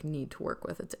I like need to work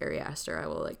with, it's Ari Aster. I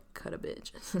will like cut a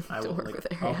bitch I will work with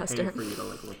Ari Aster. I'll pay for you to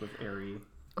like work with Ari.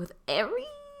 With Ari?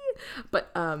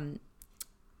 But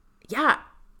yeah,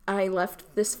 I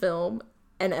left this film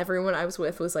and everyone I was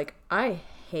with was like, I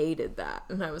hated that.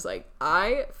 And I was like,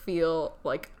 I feel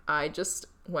like I just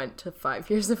went to 5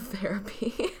 years of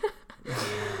therapy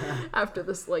after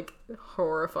this like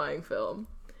horrifying film.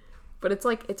 But it's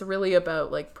like, it's really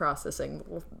about like processing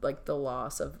like the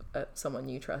loss of someone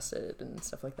you trusted and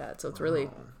stuff like that. So it's really,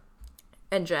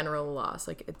 and general loss.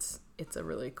 Like it's a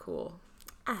really cool.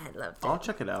 I loved it. I'll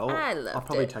check it out. I'll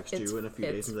probably text you in a few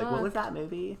days and be like, what was that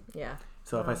movie? Yeah.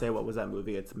 So if I say what was that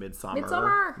movie, it's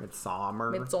Midsummer.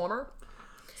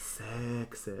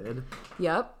 Sick, Sid.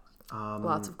 Yep.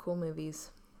 Lots of cool movies.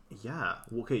 Yeah.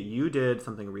 Okay, you did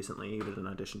something recently. You did an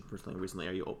audition for something recently.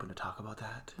 Are you open to talk about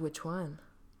that? Which one?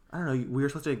 I don't know. We were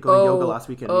supposed to go to yoga last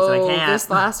weekend. You said I can't. This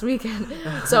last weekend.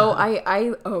 So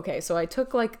I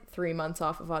took like 3 months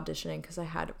off of auditioning because I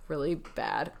had really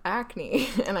bad acne,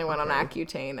 and I went on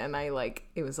Accutane, and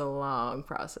it was a long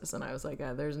process, and I was like,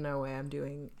 there's no way I'm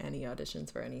doing any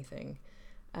auditions for anything.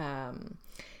 And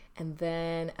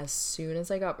then as soon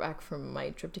as I got back from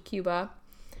my trip to Cuba,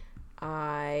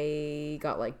 I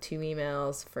got like 2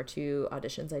 emails for 2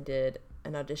 auditions. I did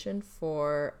an audition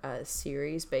for a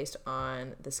series based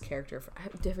on this character.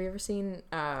 Have you ever seen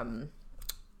oh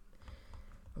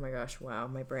my gosh, wow,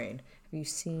 my brain. Have you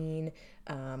seen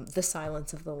The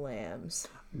Silence of the Lambs?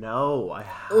 No, I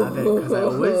haven't, because I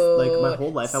always, like, my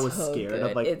whole life I was scared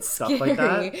of, like, it's stuff scary. Like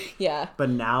that. Yeah. But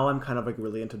now I'm kind of, like,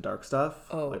 really into dark stuff.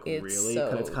 Oh, like, it's really,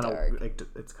 so it's kind dark. of, like,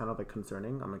 it's kind of, like,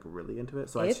 concerning. I'm, like, really into it.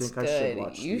 So it's I think good. I should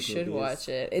watch You should movies. watch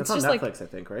it. It's just on Netflix, like, I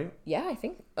think, right? Yeah, I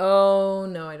think. Oh,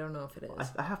 no, I don't know if it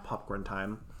is. I have popcorn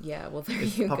time. Yeah, well, there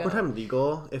Is you go. popcorn time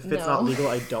legal? If it's not legal,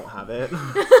 I don't have it.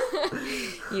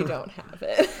 You don't have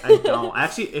it. I don't.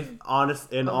 Actually,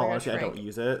 in all honesty, I don't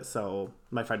use it. So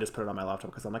my friend just put it on my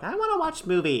laptop because I'm like, I want to watch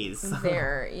movies.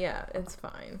 There, yeah, it's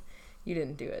fine. You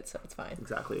didn't do it, so it's fine.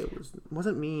 Exactly, it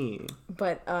wasn't me.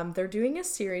 But they're doing a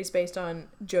series based on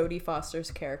Jodie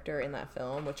Foster's character in that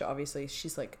film, which obviously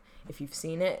she's like, if you've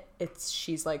seen it,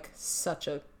 she's like such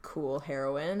a cool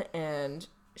heroine, and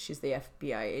she's the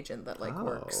FBI agent that like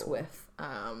works with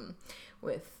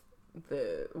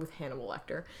Hannibal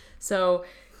Lecter. So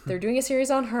they're doing a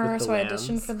series on her, so I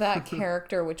auditioned for that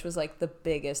character, which was like the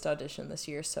biggest audition this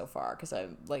year so far, because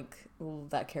I'm like,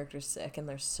 that character's sick and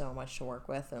there's so much to work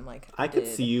with, and like I could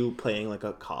see you playing like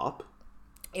a cop.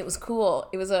 It was cool.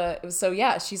 It was so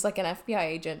yeah, she's like an FBI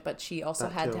agent, but she also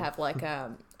had to have like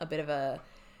a bit of a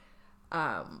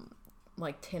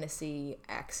like Tennessee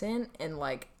accent, and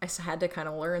like I had to kind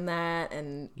of learn that,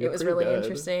 and it was really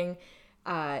interesting.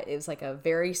 It was like a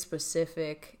very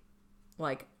specific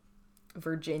like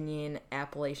Virginian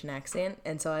Appalachian accent,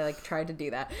 and so I like tried to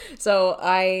do that. So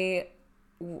I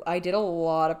did a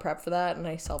lot of prep for that, and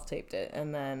I self-taped it.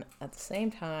 And then at the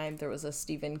same time, there was a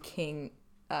Stephen King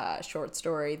short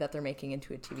story that they're making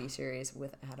into a TV series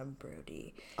with Adam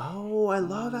Brody. Oh, I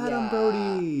love Adam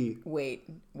Brody. Wait.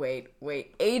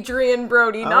 Adrian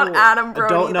Brody, not Adam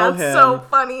Brody. I don't know That's him. So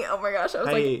funny. Oh my gosh. I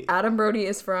was like, Adam Brody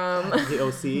is from The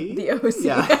OC? The OC.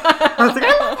 Yeah. I was like,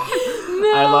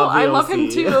 no, I love him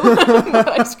too.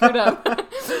 But I screwed up.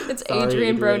 It's Sorry,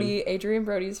 Adrian Brody. Adrian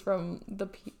Brody's from The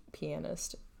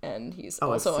Pianist. and he's I've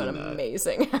also an seen that.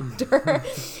 amazing actor.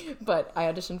 But I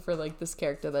auditioned for like this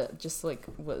character that just like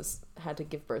had to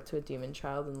give birth to a demon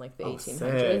child in like the 1800s.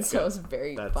 sick. So it was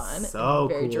very That's fun so and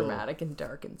very cool. dramatic and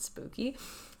dark and spooky.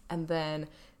 And then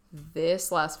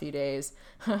this last few days,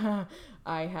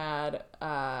 I had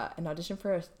an audition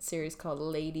for a series called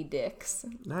Lady Dicks.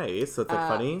 Nice. So it's like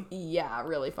funny. Yeah,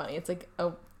 really funny. It's like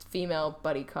a female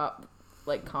buddy cop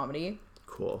like comedy.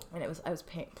 Cool. And I was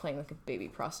playing like a baby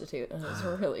prostitute, and it was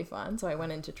really fun. So I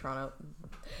went into Toronto.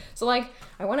 So like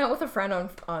I went out with a friend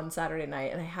on Saturday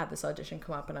night, and I had this audition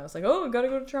come up, and I was like, oh, I gotta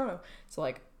go to Toronto. So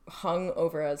like hung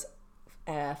over as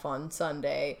F on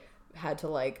Sunday, had to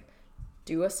like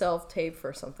do a self-tape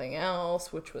for something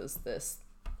else, which was this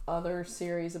other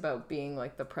series about being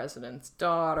like the president's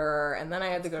daughter, and then I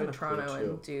had to go to Toronto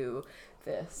and do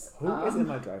this. Who is in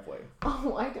my driveway?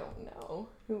 Oh, I don't know.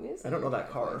 Who is? I don't know that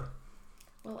car.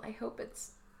 Well, I hope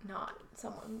it's not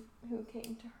someone who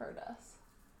came to hurt us.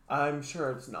 I'm sure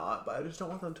it's not, but I just don't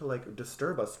want them to like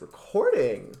disturb us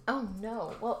recording. Oh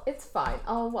no. Well, it's fine.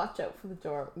 I'll watch out for the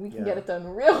door. We can Yeah. get it done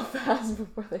real fast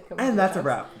before they come. And to that's us. a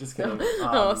wrap. Just kidding.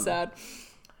 Oh, sad.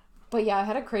 But yeah, I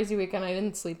had a crazy weekend. I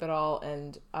didn't sleep at all,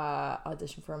 and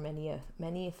auditioned for many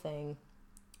a thing.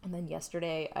 And then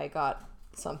yesterday, I got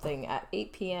something at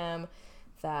 8 p.m.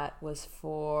 that was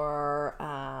for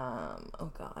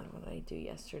oh god, what did I do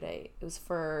yesterday? It was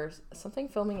for something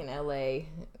filming in LA,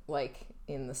 like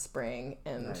in the spring,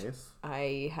 and Nice.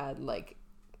 I had like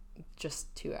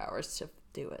just 2 hours to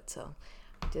do it, so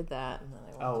I did that, and then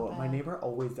I went to My bed. neighbor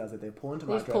always does it. They pull into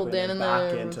They my just driveway pulled in and and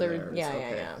back they're into theirs. yeah,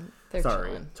 Okay. yeah. They're Sorry.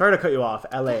 chilling. Sorry to cut you off.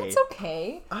 LA. It's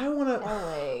okay. I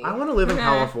wanna live in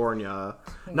California.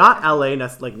 Not LA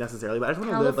necessarily, but I just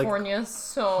wanna live like California's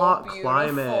so hot beautiful.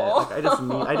 climate. Like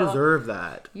I deserve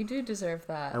that. You do deserve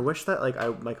that. I wish that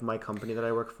like my company that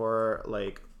I work for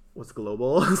like was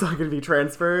global so I could be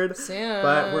transferred. Soon.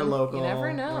 But we're local. You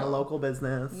never know. We're a local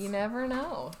business. You never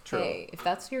know. True. Hey, if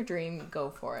that's your dream, go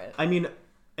for it. I mean,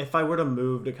 if I were to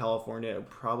move to California, it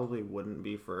probably wouldn't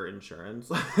be for insurance.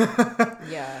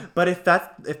 Yeah. But if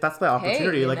that's my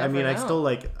opportunity, you like I never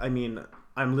mean, know.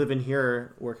 I'm living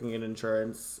here working in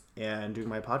insurance and doing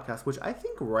my podcast, which I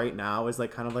think right now is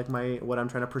like kind of like what I'm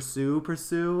trying to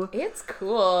pursue. It's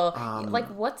cool. Um,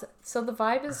 So the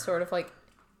vibe is sort of like,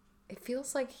 it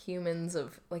feels like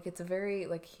it's a very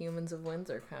like Humans of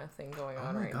Windsor kind of thing going on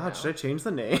Oh my right god, now. should I change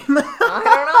the name? I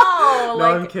don't know. No,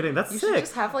 like, I'm kidding. That's you sick. should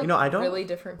just have like I don't really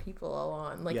different people all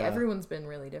on. Like Yeah. everyone's been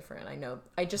really different. I know.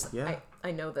 Yeah.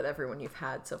 I know that everyone you've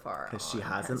had so far. because she on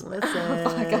hasn't has- listened.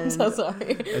 Fuck, I'm so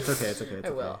sorry. It's okay. I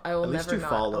will. Okay. I will At least never you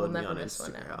not- I will followed me never on miss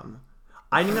one now. Instagram.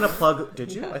 I'm gonna plug.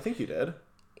 Did you? Yeah. I think you did.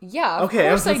 Yeah, of Okay,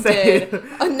 I was course I, gonna say. did.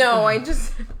 No, I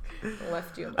just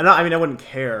left you. No, I mean I wouldn't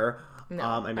care. No,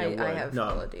 I mean, I would. I have no.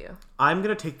 followed you. I'm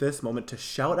gonna take this moment to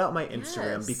shout out my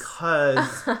Instagram Yes.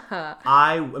 because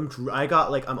I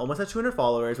got like I'm almost at 200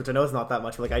 followers, which I know is not that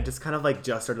much, but like I just kind of like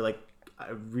just started like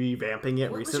revamping it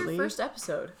What recently. was your first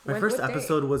episode? My When- first what day?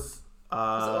 episode was it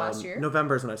last year?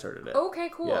 November is when I started it. Okay,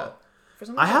 cool. Yeah. For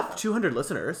some I reason, have thought- 200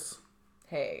 listeners.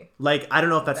 Hey. Like I don't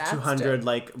know if that's, That's 200 dope.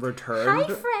 like returned. Hi,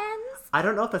 friends. I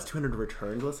don't know if that's 200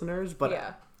 returned listeners, but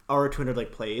Yeah. or 200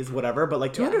 like plays, whatever. But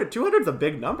like 200 is a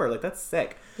big number. Like that's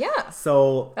sick. Yeah.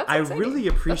 So That's I exciting. really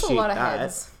That's a appreciate lot of that.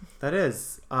 heads. That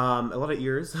is a lot of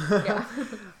ears. Yeah.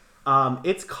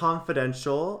 It's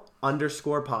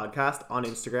confidential_podcast on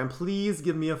Instagram. Please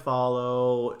give me a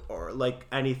follow or like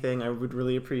anything. I would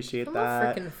really appreciate I'm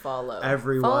that. a freaking follow.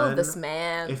 Everyone, Follow this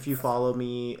man. If you follow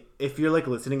me, if you're like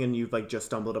listening and you've like just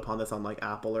stumbled upon this on like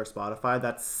Apple or Spotify,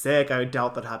 that's sick. I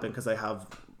doubt that happened because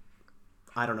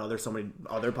I don't know. There's so many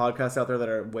other podcasts out there that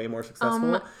are way more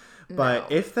successful. But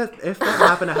no. if that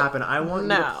happened to happen, I want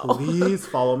No. you to please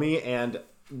follow me and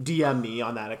DM me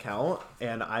on that account,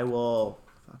 and I will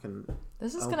fucking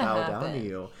This is I'll gonna bow happen. down to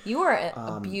you. You are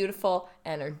a beautiful,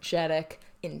 energetic,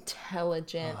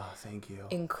 intelligent, Oh, thank you.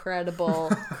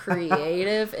 incredible,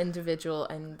 creative individual,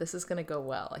 and this is gonna go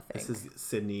well. I think This is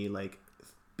Sydney like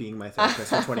being my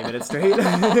therapist for 20 minutes straight.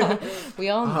 we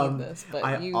all need this, but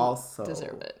I you also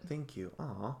deserve it. Thank you.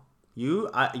 Aw. You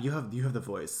have the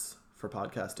voice for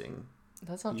podcasting.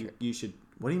 That's not true. You should.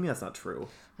 What do you mean that's not true?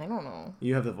 I don't know.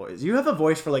 You have the voice. You have the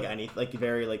voice for like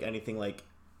very like anything like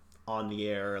on the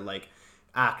air, like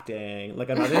acting.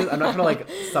 Like I'm not gonna like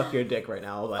suck your dick right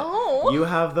now, but Oh. you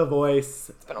have the voice.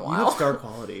 It's been a You while. have star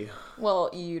quality.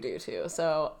 Well, you do too.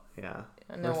 So Yeah.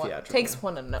 no We're one theatrical. takes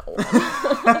one to know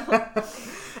one.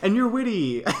 And you're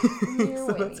witty. You're So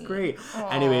that's witty. great. Aw.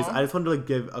 Anyways, I just wanted to like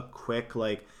give a quick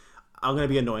like I'm going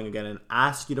to be annoying again and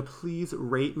ask you to please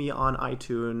rate me on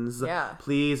iTunes. Yeah.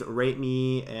 Please rate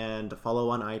me and follow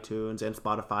on iTunes and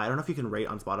Spotify. I don't know if you can rate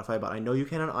on Spotify, but I know you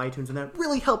can on iTunes, and that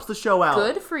really helps the show out.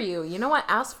 Good for you. You know what?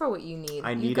 Ask for what you need.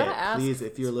 I you need gotta it. Ask. Please,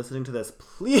 if you're listening to this,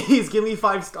 please give me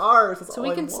 5 stars. That's so all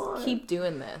we can want. keep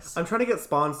doing this. I'm trying to get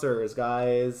sponsors,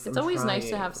 guys. It's always nice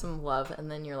to have some love,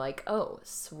 and then you're like, oh,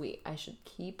 sweet. I should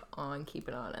keep on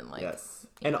keeping on. And like, yes.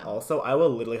 And also, I will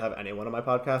literally have anyone on my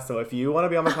podcast. So if you want to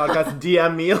be on my podcast,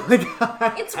 DM me. Like,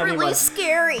 it's really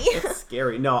scary. It's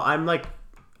scary. No, I'm not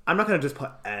going to just put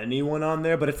anyone on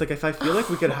there, but it's like if I feel like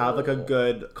we could have like a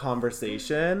good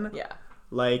conversation. Yeah.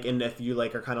 Like, and if you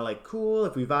like are kind of like cool,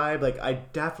 if we vibe, like I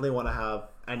definitely want to have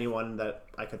anyone that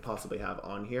I could possibly have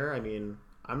on here. I mean,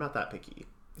 I'm not that picky.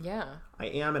 Yeah. I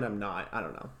am and I'm not. I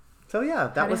don't know. So yeah,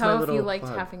 that was my my little. little. How have you liked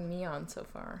plug. having me on so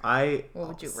far? What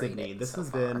would you rate Sydney, it this so has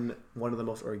far? been one of the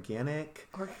most organic.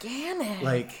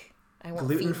 Like. I won't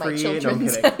feed my gluten-free. children No, I'm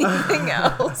kidding. anything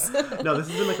else. No, this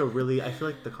has been like a really. I feel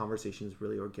like the conversation is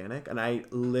really organic, and I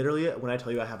literally, when I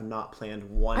tell you, I have not planned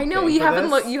one. I know thing you for haven't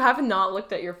this. look. You haven't not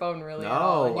looked at your phone really at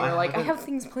all. And No, you're I like, I haven't. have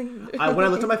things planned. When I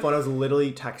looked at my phone, I was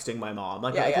literally texting my mom,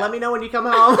 like, Yeah, like yeah. let me know when you come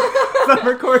home. I'm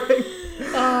recording.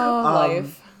 Oh,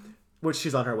 life. Which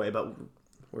she's on her way, but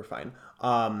we're fine.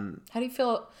 How do you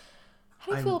feel?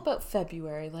 How do you feel about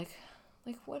February? Like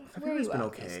what? Where are February's you been at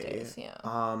okay. these days?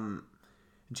 Yeah.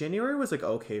 January was like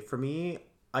okay for me.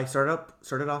 I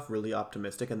started off really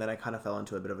optimistic, and then I kind of fell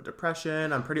into a bit of a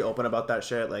depression. I'm pretty open about that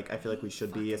shit. Like I feel like we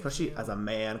should be, especially as a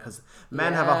man, because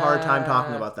men have a hard time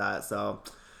talking about that. So,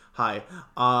 hi.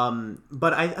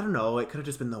 But I don't know. It could have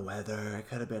just been the weather. It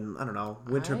could have been, I don't know,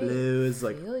 winter blues.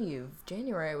 Like, feel you.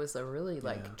 January was a really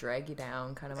drag you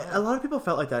down kind of. a lot of people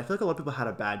felt like that. I feel like a lot of people had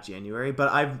a bad January, but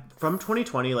from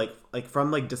 2020, like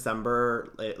from like December,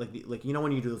 like you know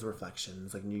when you do those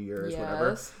reflections, like New Year's,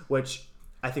 whatever, which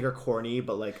I think are corny,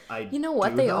 but like you know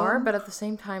what they are, but at the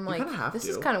same time, like this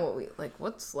is to. kind of what we like.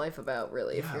 What's life about,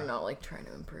 really? If you're not like trying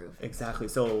to improve. Exactly.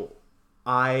 So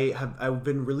I've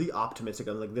been really optimistic.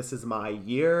 I'm like, this is my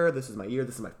year. This is my year.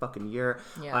 This is my fucking year.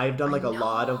 Yeah, I've done like a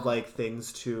lot of like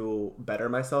things to better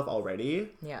myself already.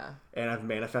 Yeah. And I've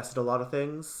manifested a lot of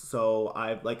things. So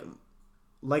I've like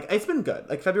it's been good.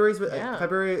 Like February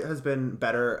has been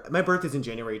better. My birthday's in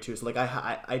January too, so like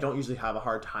I don't usually have a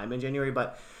hard time in January,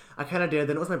 but I kind of did.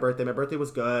 Then it was my birthday. My birthday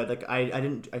was good. Like I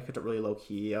kept it really low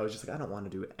key. I was just like, I don't want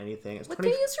to do anything. It's what day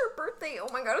is your birthday? Oh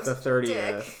my god, it's the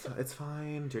 30th. It's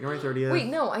fine. January 30th. Wait,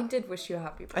 no, I did wish you a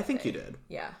happy birthday. I think you did.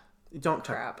 Yeah. Don't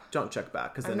check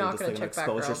back, because then you're just going to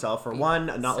expose yourself for one,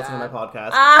 not listening to my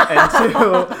podcast,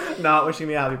 and two, not wishing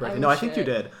me a happy birthday. No, I think you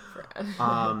did.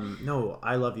 No,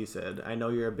 I love you, Sid. I know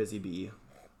you're a busy bee.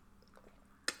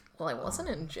 Well, I wasn't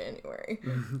in January,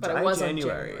 but I was on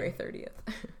January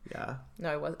 30th. Yeah.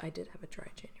 No, I did have a dry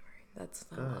January. That's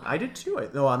I did too.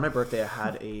 On my birthday, I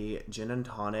had a gin and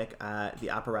tonic at the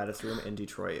Apparatus Room in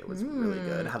Detroit. It was really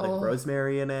good. It had like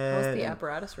rosemary in it. How was the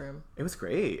Apparatus Room? It was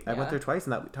great. I went there twice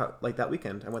in that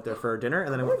weekend. I went there for dinner,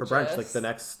 and then I went for brunch like the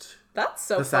next. That's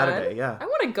so the fun. Saturday, yeah. I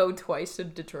want to go twice to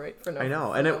Detroit for no. I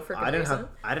know, and I didn't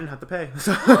have to pay.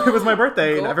 So it was my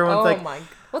birthday, and everyone's like,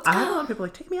 let's go. I had a lot of people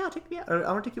like, take me out. I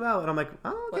want to take you out, and I'm like,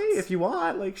 oh, okay, if you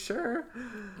want, like, sure.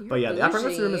 But yeah, the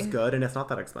Apparatus Room is good, and it's not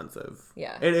that expensive.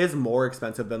 Yeah, it is more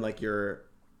expensive than like your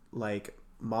like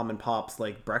mom and pop's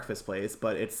like breakfast place,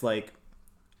 but it's like,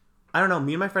 I don't know.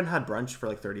 Me and my friend had brunch for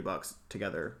like $30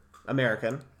 together.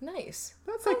 American. Nice.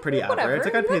 That's like pretty average.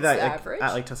 Like I'd pay that like,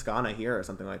 at like Toscana here or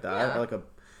something like that, or like a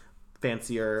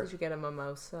fancier. Did you get a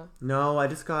mimosa? No, I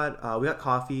just got we got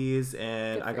coffees,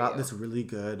 and I got this really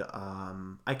good. I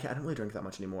don't really drink that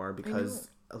much anymore because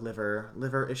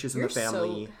liver issues in the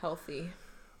family. So healthy.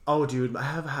 Oh, dude, I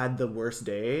have had the worst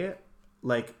day.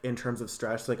 Like in terms of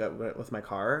stress, like with my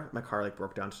car like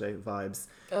broke down today. Vibes.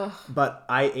 Ugh. But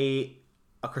I ate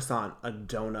a croissant, a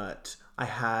donut. I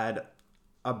had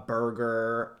a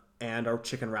burger and a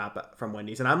chicken wrap from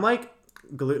Wendy's, and I'm like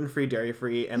gluten-free,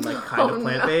 dairy-free, and like kind of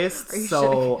plant-based.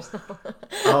 So,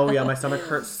 oh yeah, my stomach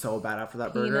hurt so bad after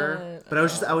that burger. But I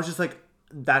was just like,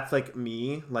 that's like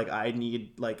me. Like I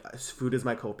need like food is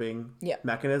my coping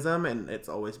mechanism, and it's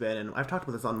always been. And I've talked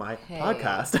about this on my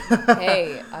podcast.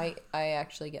 Hey, I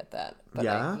actually get that. But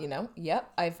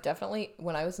I've definitely,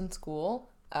 when I was in school,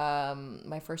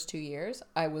 my first 2 years,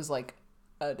 I was like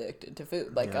addicted to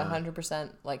food, like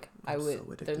 100%. Like I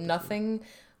would, there's nothing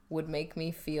would make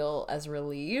me feel as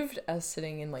relieved as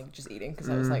sitting and like just eating, because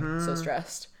I was like so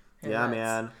stressed. And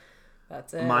man.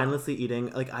 That's it. Mindlessly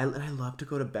eating. Like, I love to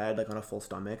go to bed, like, on a full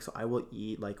stomach, so I will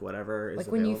eat, like, whatever is like,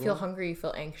 when available. you feel hungry, you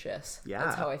feel anxious. Yeah.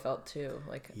 That's how I felt, too.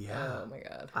 Like, yeah. oh, my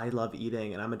God. I love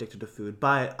eating, and I'm addicted to food,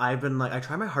 but I've been, like, I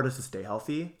try my hardest to stay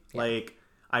healthy. Yeah. Like,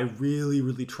 I really,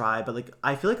 really try, but, like,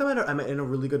 I feel like I'm in a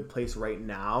really good place right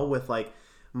now with, like,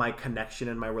 my connection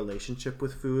and my relationship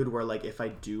with food, where, like, if I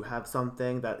do have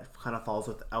something that kind of falls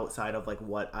outside of, like,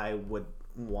 what I would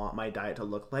want my diet to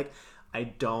look like, I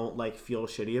don't, like, feel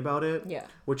shitty about it. Yeah.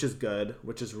 Which is good,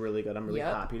 which is really good. I'm really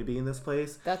happy to be in this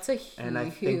place. That's a huge And I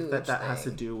think that thing. has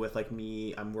to do with, like,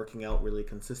 me. I'm working out really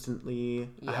consistently.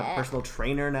 I have a Yeah. personal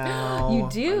trainer now. You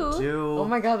do? I do. Oh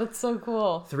my God, that's so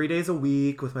cool. 3 days a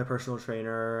week with my personal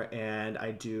trainer, and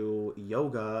I do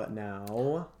yoga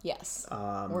now. Yes.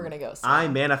 We're going to go soon. I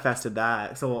manifested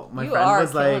that. So my You friend are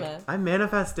was like, killing it. I'm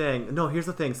manifesting. No, here's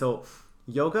the thing. So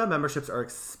yoga memberships are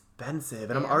expensive,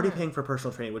 and I'm already paying for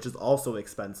personal training, which is also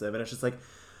expensive. And it's just like,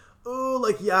 oh,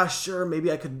 like, yeah, sure,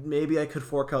 maybe I could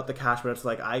fork out the cash, but it's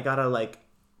like, I gotta, like,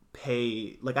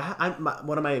 pay. Like,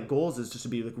 one of my goals is just to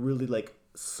be, like, really, like,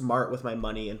 smart with my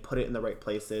money and put it in the right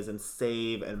places and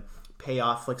save and pay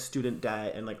off, like, student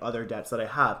debt and, like, other debts that I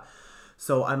have.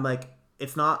 So I'm like,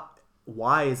 it's not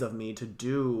wise of me to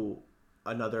to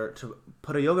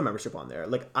put a yoga membership on there.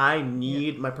 Like, I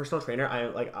need my personal trainer.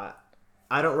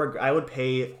 I would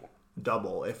pay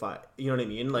double if you know what I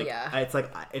mean? Like, it's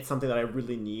like, it's something that I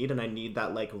really need, and I need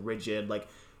that, like, rigid, like,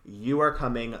 you are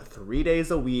coming 3 days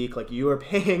a week, like, you are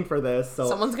paying for this, so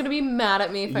someone's gonna be mad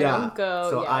at me if I don't go.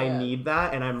 So I need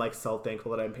that, and I'm, like, so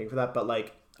thankful that I'm paying for that. But,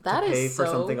 like, that to pay is for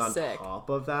so something on sick. top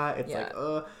of that, it's like,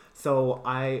 so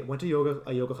I went to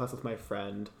a yoga class with my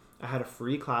friend. I had a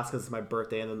free class because it's my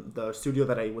birthday, and then the studio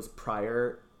that I was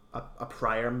a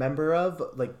prior member of,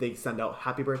 like, they send out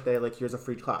happy birthday, like, here's a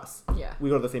free class. Yeah. We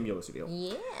go to the same yoga studio.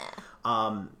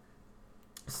 Yeah.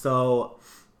 So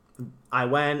I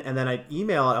went, and then I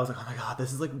emailed. I was like, oh my God,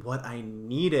 this is, like, what I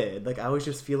needed. Like, I was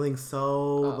just feeling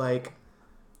so, like,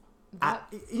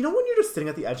 you know when you're just sitting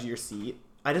at the edge of your seat?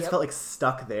 I just felt, like,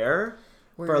 stuck there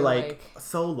for, like,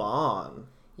 so long.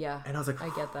 Yeah. And I was like, I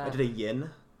get that. I did a yin.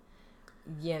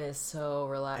 Yin is so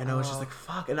relaxed. And I was just like,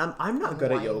 fuck. And I'm not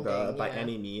good at yoga Winding, by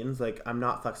any means. Like, I'm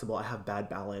not flexible. I have bad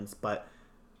balance. But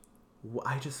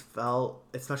I just felt,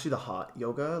 especially the hot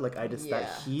yoga, like,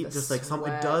 that heat, just, like,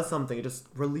 it does something. It just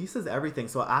releases everything.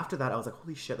 So after that, I was like,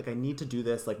 holy shit, like, I need to do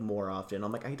this, like, more often.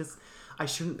 I'm like, I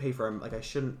shouldn't pay for them. Like,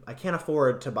 I can't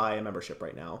afford to buy a membership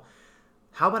right now.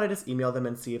 How about I just email them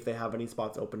and see if they have any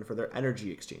spots open for their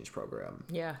energy exchange program?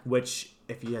 Yeah. Which,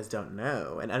 if you guys don't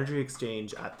know, an energy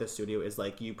exchange at the studio is,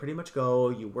 like, you pretty much go,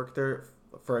 you work there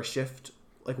for a shift,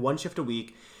 like, 1 shift a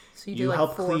week. So you do, like,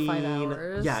 help 4 or 5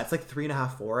 hours? Yeah, it's like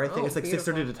 3.5, 4. I think it's like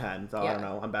beautiful. 6:30 to 10. So I don't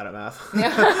know. I'm bad at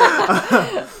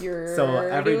math. You're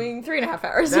so doing 3.5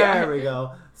 hours. There we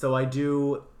go. So I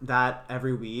do that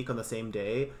every week on the same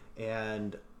day,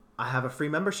 and I have a free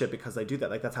membership because I do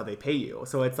that. Like, that's how they pay you.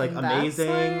 So it's, like, And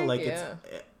amazing. like, it's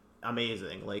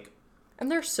amazing. Like, and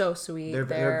they're so sweet.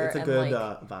 it's a good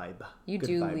like, vibe. You good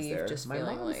do vibes leave there. just My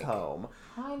feeling mom's like home.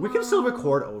 Hi, We can still Mom.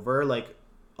 record over. Like,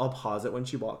 I'll pause it when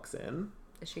she walks in.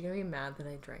 Is she gonna be mad that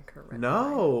I drank her red wine?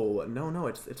 No.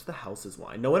 It's the house's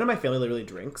wine. No one in my family really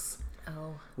drinks.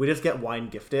 Oh. We just get wine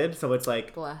gifted, so it's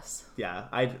like, Bless. yeah,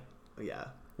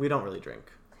 we don't really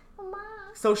drink. Mama.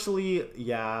 Socially,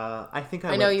 yeah, I think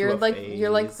I know went you're through a like phase. you're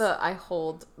like the I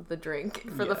hold the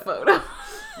drink for the photo.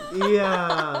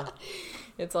 Yeah.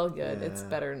 It's all good. Yeah. It's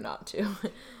better not to.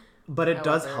 But it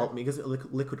does However- help me because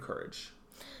liquid courage.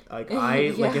 Like,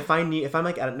 like, if I'm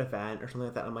like at an event or something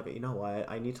like that, I'm like, you know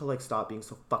what? I need to, like, stop being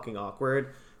so fucking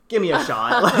awkward. Give me a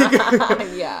shot. Like,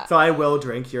 Yeah. So I will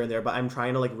drink here and there, but I'm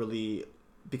trying to, like, really,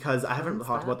 because I haven't When's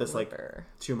talked about that this, like, liver?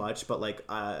 too much, but, like,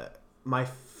 my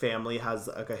family has,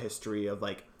 like, a history of,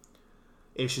 like,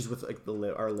 issues with, like,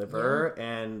 our liver,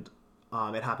 and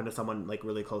it happened to someone, like,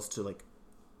 really close to, like,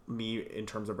 me in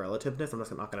terms of relativeness. I'm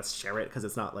just not going to share it because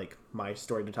it's not, like, my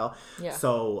story to tell. Yeah.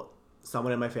 So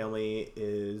someone in my family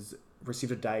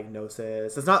received a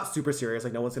diagnosis. It's not super serious,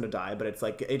 like, no one's gonna die, but it's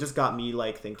like, it just got me,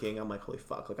 like, thinking, I'm like, holy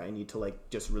fuck, like, I need to,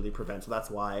 like, just really prevent. So that's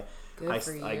why I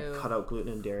cut out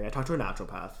gluten and dairy. I talked to a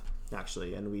naturopath,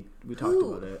 actually, and we talked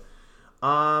about it.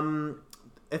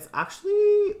 It's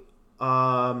actually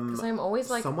 'Cause I'm always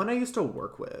like, someone I used to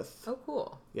work with. oh,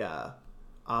 cool. Yeah.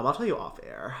 I'll tell you off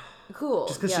air. Cool.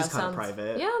 Just because she's kind of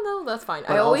private. Yeah, no, that's fine.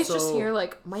 But I always also- just hear,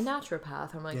 like, my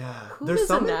naturopath. I'm like, Yeah, who there's is a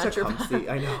something to come naturopath? see.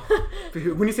 I know.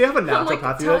 When you say I have a I'm like,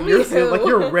 naturopath, tell me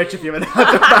you're rich if you have a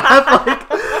naturopath. Like,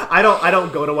 I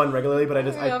don't go to one regularly, but I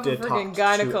did talk freaking to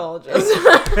gynecologist.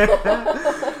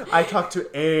 I talked to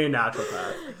a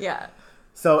naturopath. Yeah.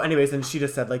 So anyways, and she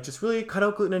just said, like, just really cut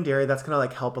out gluten and dairy. That's going to,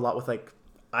 like, help a lot with, like,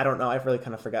 I don't know. I really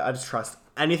kind of forget. I just trust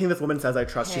anything this woman says. I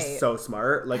trust. Hey, she's so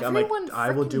smart. Like, I'm like,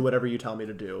 I will do freaking- whatever you tell me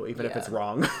to do, even if it's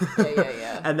wrong.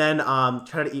 Yeah. And then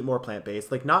try to eat more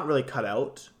plant-based. Like, not really cut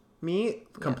out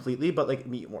meat completely, but, like,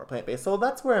 eat more plant-based. So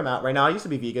that's where I'm at right now. I used to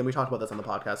be vegan. We talked about this on the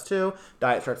podcast, too.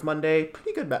 Diet Starts Monday.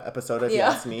 Pretty good episode, if you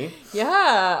ask me.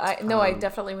 Yeah. I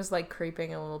definitely was, like,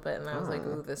 creeping a little bit, and I was like,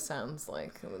 ooh, this sounds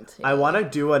like... I want to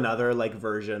do another, like,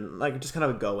 version. Like, just kind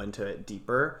of go into it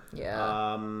deeper. Yeah.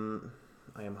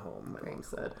 I am home, my mom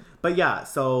said. Cool. But yeah,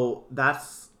 so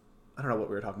that's... I don't know what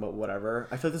we were talking about, whatever.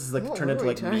 I feel like this is, like, turned into,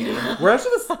 like, me. We're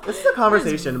actually... This is a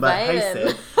conversation, but hey,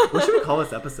 Sid. What should we call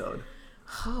this episode?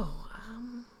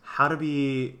 How to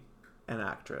be an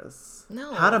actress.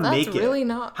 No, how to that's make really it.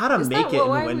 not... How to Is make that it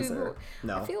why in Windsor.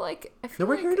 No. I feel No,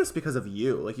 we're here just because of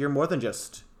you. Like, you're more than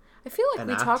just... I feel like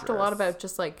we talked a lot actress. about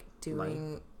just, like,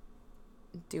 doing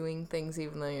things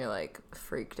even though you're, like,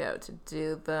 freaked out to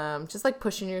do them. Just, like,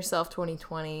 pushing yourself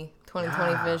 2020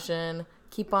 vision.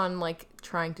 Keep on, like,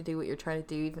 trying to do what you're trying to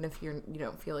do, even if you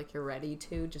don't feel like you're ready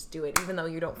to. Just do it, even though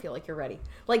you don't feel like you're ready.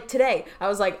 Like, today, I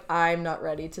was like, I'm not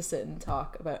ready to sit and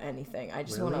talk about anything. I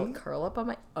just want to curl up on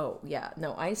my... Oh, yeah.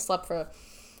 No, I slept for,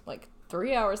 like,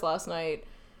 3 hours last night.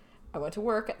 I went to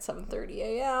work at 7:30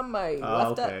 a.m. I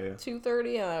left at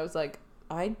 2:30, and I was like,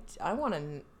 I want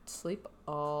to sleep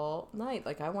all night.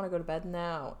 Like, I want to go to bed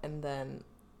now. And then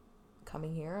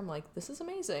coming here, I'm like, this is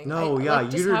amazing.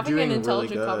 Just you're having doing an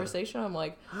intelligent really good. conversation. I'm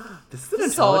like, this is an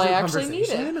this is all I intelligent actually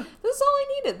conversation? needed. This is all I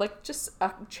needed. Like, just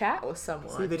a chat with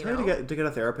someone. See, they tell you to get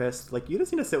a therapist. Like, you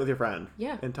just need to sit with your friend.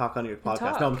 Yeah. And talk on your podcast.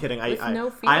 talk No, I'm kidding. I no am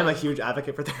a feeling. huge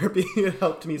advocate for therapy. It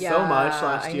helped me so much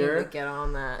last year. I need to get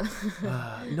on that.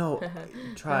 No,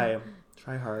 try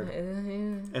hard.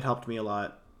 It helped me a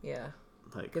lot. Yeah.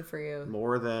 Like, Good for you.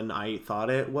 more than I thought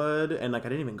it would, and like I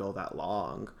didn't even go that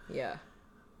long. Yeah.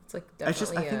 It's like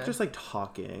definitely. I think just like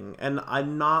talking, and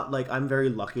I'm very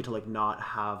lucky to like not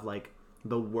have like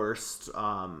the worst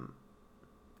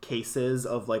cases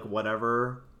of like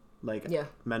whatever like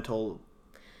mental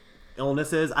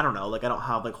illnesses. I don't know. Like I don't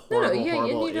have like horrible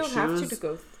horrible you don't issues. have to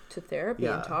go to therapy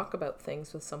and talk about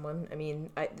things with someone. I mean,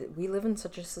 we live in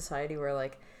such a society where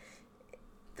like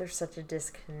there's such a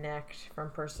disconnect from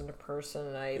person to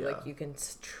person, and like you can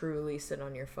truly sit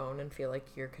on your phone and feel like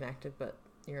you're connected, but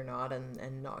you're not,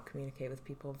 and not communicate with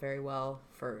people very well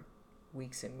for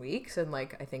weeks and weeks. And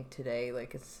like I think today,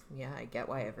 like I get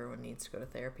why everyone needs to go to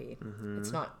therapy.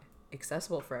 It's not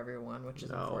accessible for everyone, which is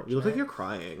unfortunate. You look like you're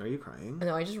crying. Are you crying?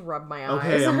 No, I just rubbed my eyes.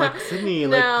 Okay, I'm like, Sydney,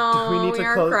 like, no, do we need to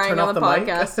turn off the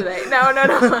podcast mic? today.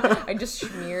 No. I just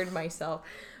smeared myself.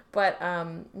 But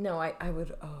no, I would.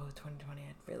 2020.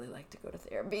 I'd really like to go to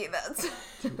therapy. That's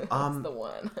the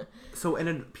one. So, and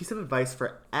a piece of advice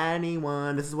for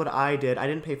anyone. This is what I did. I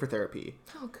didn't pay for therapy.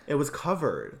 Okay. It was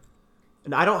covered,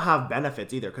 and I don't have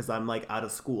benefits either because I'm like out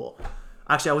of school.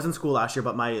 Actually, I was in school last year,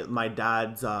 but my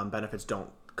dad's benefits don't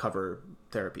cover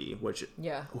therapy, which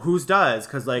whose does?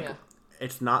 Because like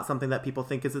it's not something that people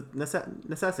think is a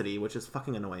necessity, which is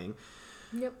fucking annoying.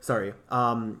 Yep. Sorry.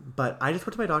 But I just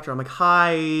went to my doctor. I'm like,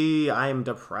 hi, I'm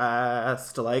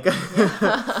depressed. Like,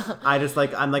 I don't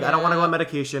want to go on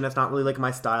medication. It's not really like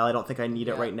my style. I don't think I need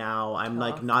it right now. I'm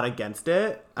like not against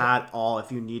it at all.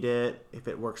 If you need it, if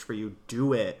it works for you,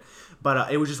 do it.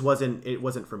 But it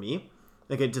wasn't for me.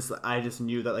 Like I just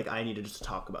knew that like I needed to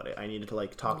talk about it. I needed to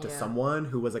like talk to someone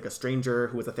who was like a stranger,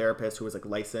 who was a therapist, who was like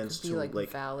licensed, to be like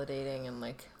validating and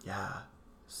like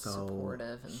so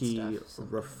supportive and he stuff.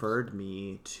 referred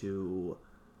me to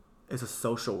as a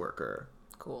social worker.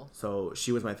 Cool. So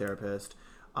she was my therapist,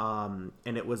 and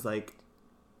it was like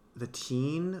the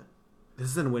teen. This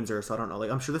is in Windsor, so I don't know.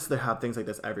 Like I'm sure they have things like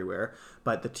this everywhere,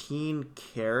 but the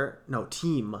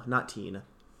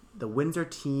the Windsor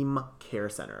Team Care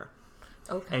Center.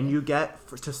 Okay. And you get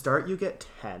to start, you get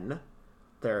 10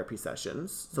 therapy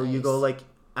sessions. So you go like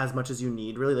as much as you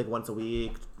need, really, like once a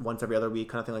week, once every other week,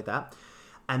 kind of thing like that.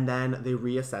 And then they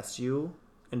reassess you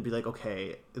and be like,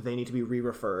 okay, they need to be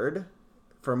re-referred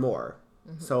for more.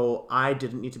 Mm-hmm. So I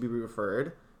didn't need to be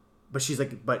re-referred. But she's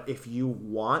like, but if you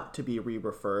want to be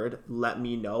re-referred, let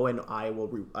me know, and I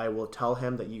will tell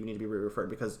him that you need to be re-referred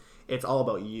because it's all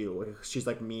about you. She's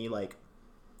like me, like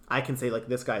I can say like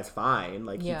this guy's fine,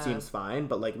 like he seems fine,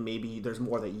 but like maybe there's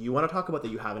more that you want to talk about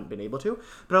that you haven't been able to.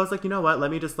 But I was like, you know what?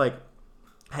 Let me just like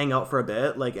hang out for a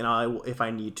bit, like, and if I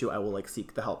need to, I will like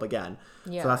seek the help again.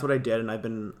 Yeah. So that's what I did,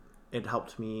 and it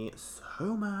helped me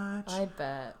so much. I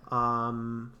bet.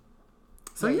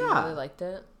 So you really liked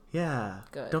it. Yeah.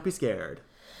 Good. Don't be scared.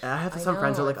 And I have some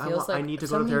friends who are like, it feels I need to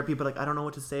go to therapy, but like I don't know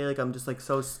what to say. Like I'm just like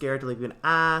so scared to like even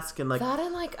ask, and like that,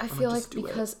 and like I feel like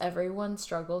because it. everyone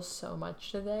struggles so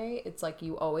much today, it's like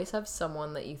you always have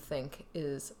someone that you think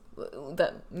is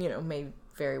that may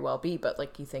very well be, but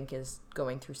like you think is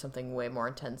going through something way more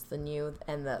intense than you,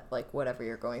 and that like whatever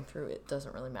you're going through, it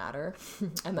doesn't really matter,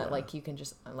 and that like you can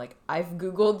just like I've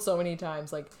Googled so many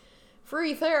times like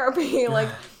free therapy, like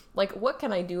what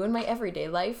can I do in my everyday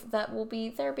life that will be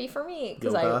therapy for me,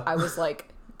 because I was like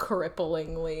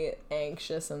cripplingly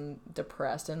anxious and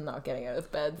depressed and not getting out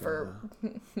of bed for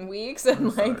weeks,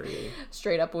 and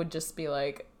straight up would just be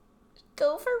like,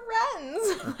 go for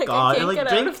runs. Like, God, I can't like get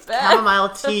drink out of bed. chamomile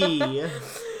tea.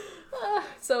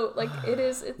 So like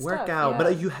it's work tough, out, yeah.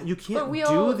 but you can't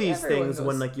do these things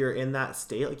when like you're in that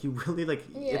state. Like you really like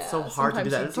it's so hard to do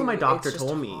that. That's what my doctor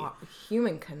told me.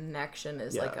 Human connection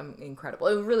is like incredible.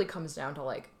 It really comes down to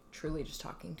like truly just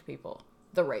talking to people,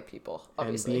 the right people,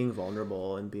 obviously, and being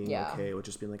vulnerable and being okay with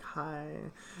just being like hi.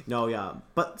 No, yeah,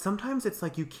 but sometimes it's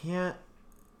like you can't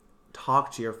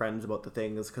talk to your friends about the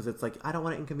things because it's like I don't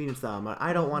want to inconvenience them.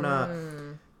 I don't want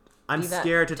to. I'm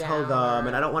scared to tell them,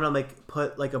 and I don't want to like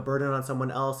put like a burden on someone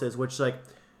else's, which like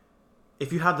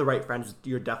if you have the right friends,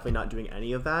 you're definitely not doing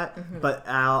any of that. But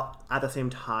at the same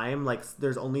time, like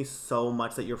there's only so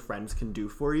much that your friends can do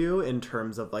for you in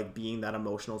terms of like being that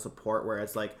emotional support, where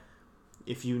it's like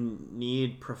if you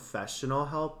need professional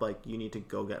help, like you need to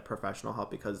go get professional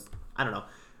help, because I don't know.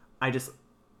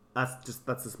 That's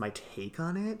just my take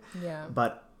on it. Yeah.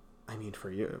 But I mean, for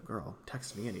you, girl,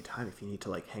 text me anytime if you need to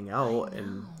like hang out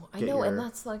and and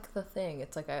that's like the thing.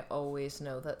 It's like I always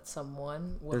know that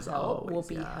someone will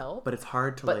be help. But it's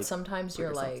hard to But sometimes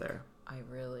you're like, I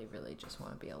really, really just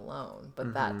want to be alone.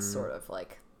 But that's sort of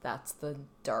like that's the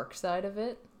dark side of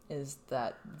it, is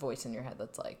that voice in your head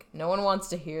that's like, no one wants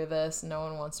to hear this, no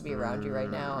one wants to be around you right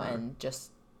now, and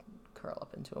just curl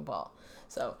up into a ball.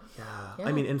 So yeah.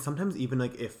 I mean, and sometimes even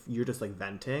like if you're just like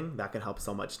venting, that can help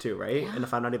so much too, right? And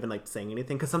if I'm not even like saying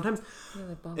anything, because sometimes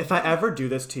if I ever do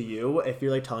this to you, if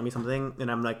you're like telling me something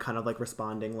and I'm like kind of like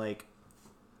responding like,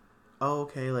 oh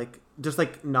okay, like just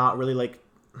like not really like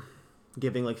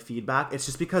giving like feedback, it's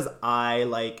just because I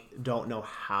like don't know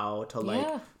how to like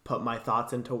put my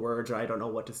thoughts into words, or I don't know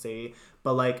what to say.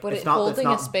 But like it's not holding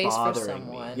a space bothering for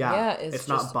someone. Me. Yeah, it's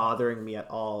not bothering me at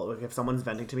all. Like if someone's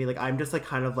venting to me, like I'm just like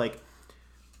kind of like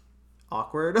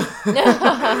awkward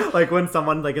like when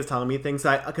someone like is telling me things,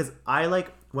 because I like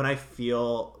when I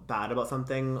feel bad about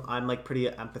something, I'm like pretty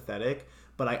empathetic,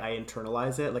 but I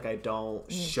internalize it. Like I don't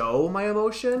show my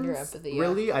emotions. Your empathy,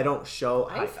 really. I don't show.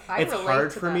 It's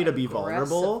hard for me to be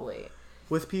vulnerable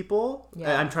with people.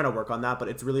 I'm trying to work on that, but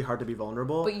it's really hard to be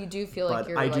vulnerable. But you do feel like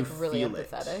you're like really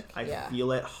empathetic. I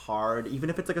feel it hard, even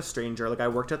if it's like a stranger. Like I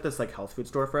worked at this like health food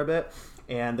store for a bit,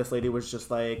 and this lady was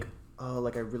just like, oh,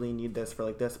 like I really need this for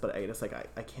like this, but I just like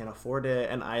I can't afford it.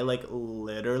 And I like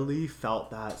literally felt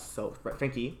that. So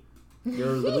Frankie,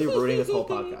 you're literally ruining this whole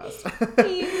podcast.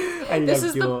 And this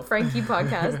is the Frankie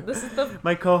podcast. This is the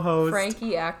my co-host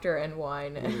Frankie actor and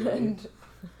wine and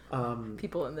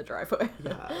people in the driveway.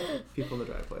 People in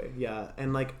the driveway. Yeah,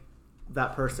 and like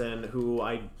that person who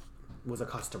I was a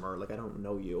customer, like I don't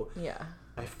know you. Yeah.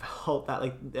 I felt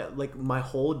that like my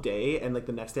whole day, and like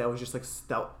the next day I was just like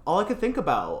all I could think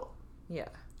about. Yeah.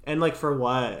 And like for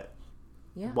what?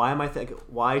 Yeah. Why am I thinking?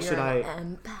 Why should I?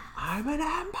 Empath. I'm an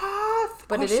empath.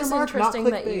 But it is interesting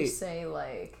that you say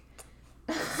like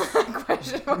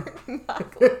question mark,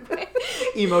 not clickbait.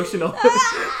 Emotional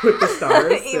with the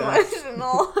stars.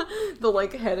 Emotional. The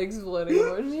like head exploding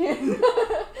emoji.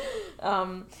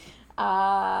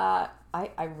 I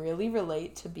really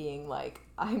relate to being like,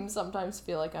 I'm sometimes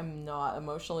feel like I'm not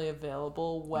emotionally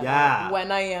available when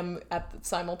I am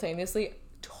simultaneously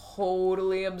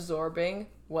totally absorbing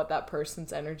what that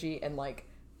person's energy and like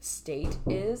state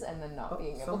is, and then not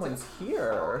being able someone's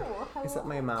here. Is that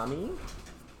my mommy?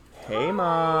 Hey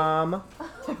mom.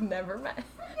 I've never met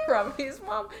Rami's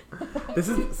mom. This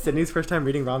is Sydney's first time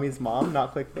reading Rami's mom,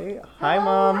 not clickbait. Hi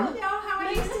mom. Hello, how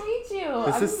are you? Nice to meet you.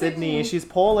 This is Sydney. She's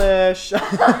Polish.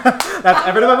 That's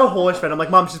every time I have a Polish friend, I'm like,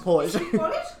 Mom, she's Polish. Is she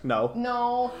Polish? No.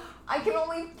 No. I can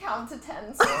only count to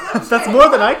 10. So that's more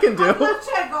than I can do.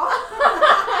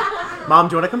 Mom,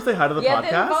 do you want to come say hi to the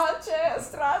podcast?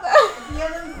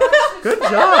 Good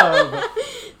job.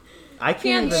 I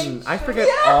can't even. I forget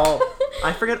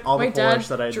all the Polish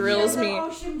that I do. My dad drills me.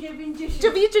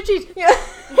 Yeah.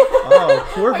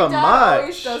 Oh, kurwa much.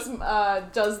 My dad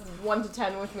always does 1 to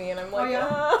 10 with me, and I'm like,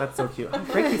 That's so cute. Oh,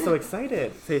 Frankie's so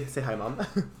excited. Say hi, Mom.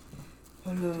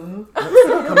 Hello.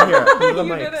 Come here. Come to the You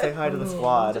mic. did it. Say hi to the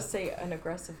squad. Just say an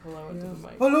aggressive hello into the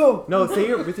mic. Hello. No, say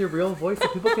it with your real voice so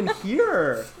people can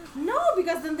hear. No,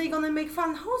 because then they're gonna make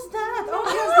fun. Who's that? Oh,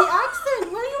 he has the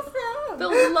accent. Where are you from?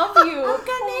 They'll love you.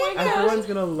 Oh my Everyone's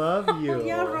gonna love you.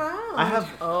 Yeah, right. I have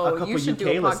a couple you should do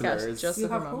UK a podcast listeners. just You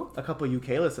with have your mom. who? A couple UK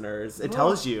listeners. It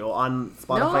tells you on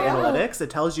Spotify No. Analytics. It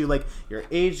tells you like your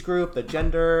age group, the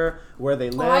gender, where they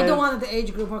live. Oh, I don't want the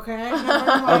age group, okay?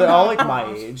 Oh, they're all like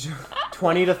my age.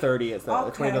 20 to 30 is the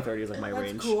Okay. 20 to 30 is like my That's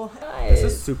range. cool. This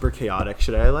is super chaotic.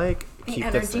 Should I like The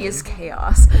keep this? energy is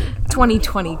chaos.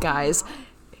 2020, guys.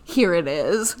 Here it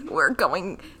is. We're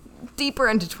going deeper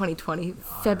into 2020.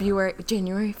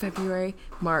 January, February,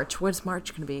 March. What's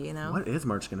March going to be, you know? What is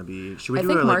March gonna be? Should we I do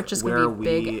think it like March is going where to be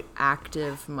a we? big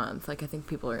active month. Like, I think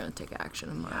people are going to take action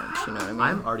in March. You know what I mean?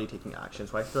 I'm already taking action,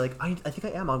 so I feel like I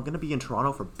think I am. I'm gonna be in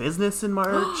Toronto for business in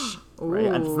March. Right?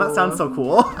 And doesn't that sounds so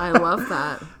cool? I love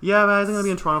that. Yeah, but I think I'm gonna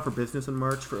be in Toronto for business in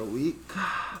March for a week.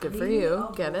 Good for you.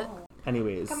 Get it?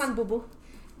 Anyways, Come on, boo boo.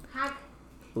 Hug.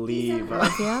 leave.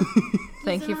 Yeah.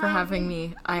 Thank you for having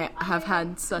me. I have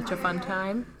had such a fun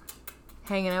time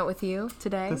hanging out with you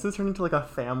today. This is turning into like a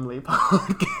family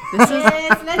podcast. This is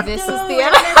Yes, let's This do is it. the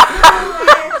end.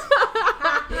 Let's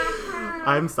do it.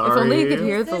 I'm sorry. If only you could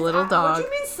hear the This- little What dog. do you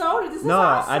mean sorry? This is No,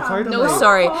 awesome. I'm sorry to No, like-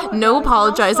 sorry. No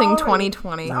apologize. apologizing. No, sorry.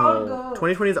 2020. all No, good.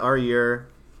 2020 is our year.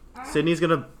 Sydney's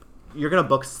you're gonna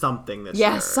book something this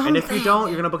Yeah, year. And if you something. don't,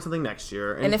 you're gonna book something next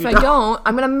year. And if you I don't,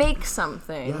 I'm gonna make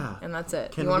something. Yeah. And that's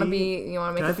it. Can You wanna we- You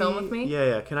wanna can make I a film be- with me?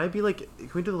 Yeah. Can I be like? Can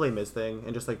we do the Les Mis thing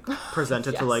and just like present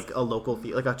it to Yes. like a local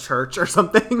like a church or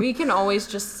something? We can always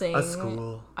just sing A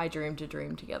school. I Dream to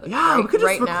Dream together. Yeah, we could just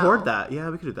right record now. that. Yeah,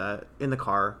 we could do that in the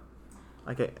car.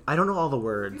 Okay, I don't know all the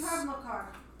words. You have no car.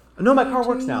 No, my car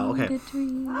works now. Okay. To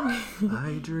dream.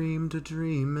 I dreamed a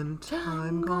dream in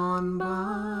time gone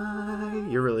by.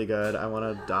 You're really good. I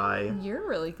want to die. You're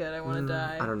really good. I wanna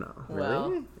die. I don't know. Well.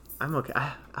 Really? I'm okay.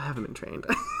 I haven't been trained.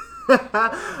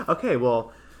 Okay,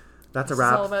 well, that's a This is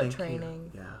wrap. all about Thank you.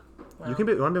 training. Yeah. Well.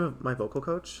 You want to be my vocal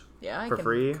coach? Yeah, I For can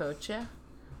free? coach you.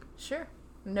 Sure.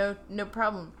 No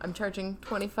problem. I'm charging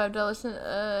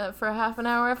 $25 for a half an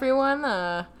hour, everyone.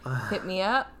 Hit me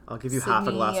up. I'll give you half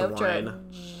a glass of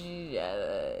wine.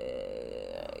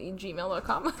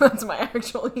 Gmail.com. That's my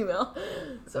actual email.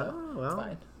 So, Oh, well. it's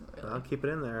fine. Really. I'll keep it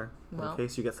in there Well. in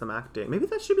case you get some acting. Maybe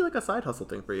that should be like a side hustle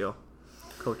thing for you.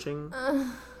 Coaching.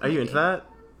 Are you into that?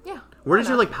 Yeah. Where why does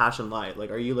your not? like passion lie?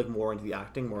 Like, are you like more into the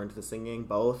acting, more into the singing,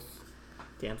 both,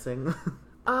 dancing?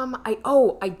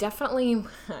 I definitely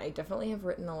have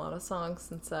written a lot of songs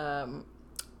since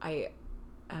I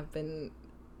have been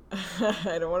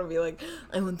I don't want to be like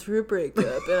I went through a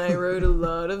breakup and I wrote a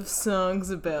lot of songs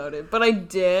about it, but I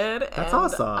did. That's and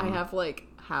awesome. I have like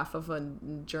half of a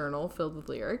journal filled with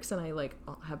lyrics, and I like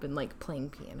have been like playing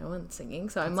piano and singing.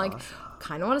 So I'm like, awesome.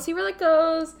 kind of want to see where that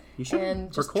goes. You should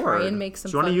and just record. try and make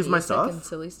some Do you wanna fun use my music stuff? and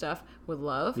silly stuff. Would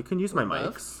love. You can use my Would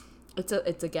love. mics.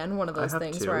 It's again one of those have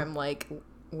things two. where I'm like,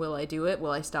 will I do it?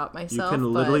 Will I stop You myself? can But-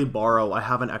 literally borrow. I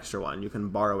have an extra one. You can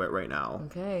borrow it right now.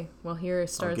 Okay, well here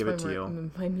starts give my, it to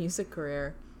you. my music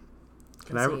career.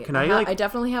 Can Let's I? see. Can I like? I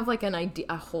definitely have like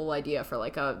a whole idea for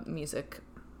like a music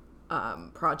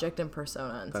project and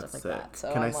persona and That's stuff sick. like that.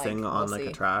 So Can I I'm sing like, on we'll like see.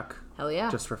 a track Hell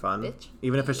yeah, just for fun? bitch.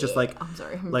 Even if it's just like I'm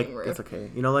sorry, I'm like being rude. it's okay.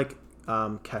 You know, like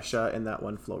Kesha in that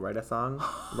one Flo Rida song,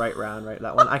 right round, right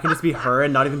that one. I can just be her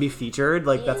and not even be featured.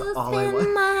 Like that's all I want.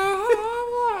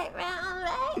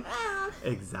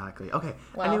 Exactly. Okay.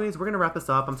 Well, Anyways, we're gonna wrap this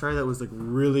up. I'm sorry that was like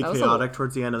really That was a chaotic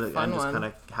towards the end of the fun end. Just one. kind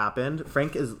of happened.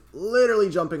 Frank is literally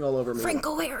jumping all over me.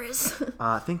 Franco Harris.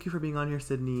 Thank you for being on here,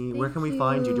 Sydney. Where Thank can we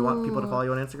find you? Do you want people to you. follow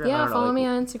you on Instagram? I Yeah, don't know, follow like, me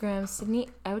on Instagram, Sydney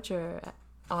Oucher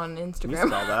on Instagram. spell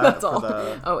that That's for all.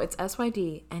 the- Oh, it's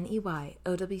SYDNEYOWCHAR.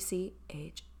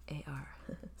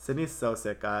 Sydney's so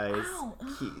sick, guys. Wow.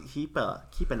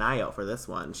 Keep an eye out for this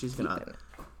one. She's gonna.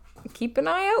 Keep an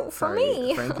eye out for Sorry,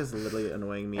 me. Frank is literally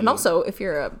annoying me. And also, if you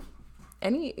have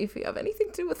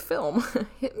anything to do with film,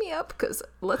 hit me up because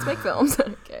let's make films.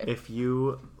 Okay. if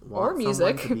you want Or someone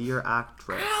music. to be your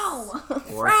actress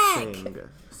or Frank! sing,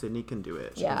 Sydney can do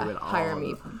it. She Yeah, can do it all. hire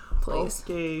me, please.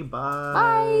 Okay, bye.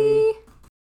 Bye.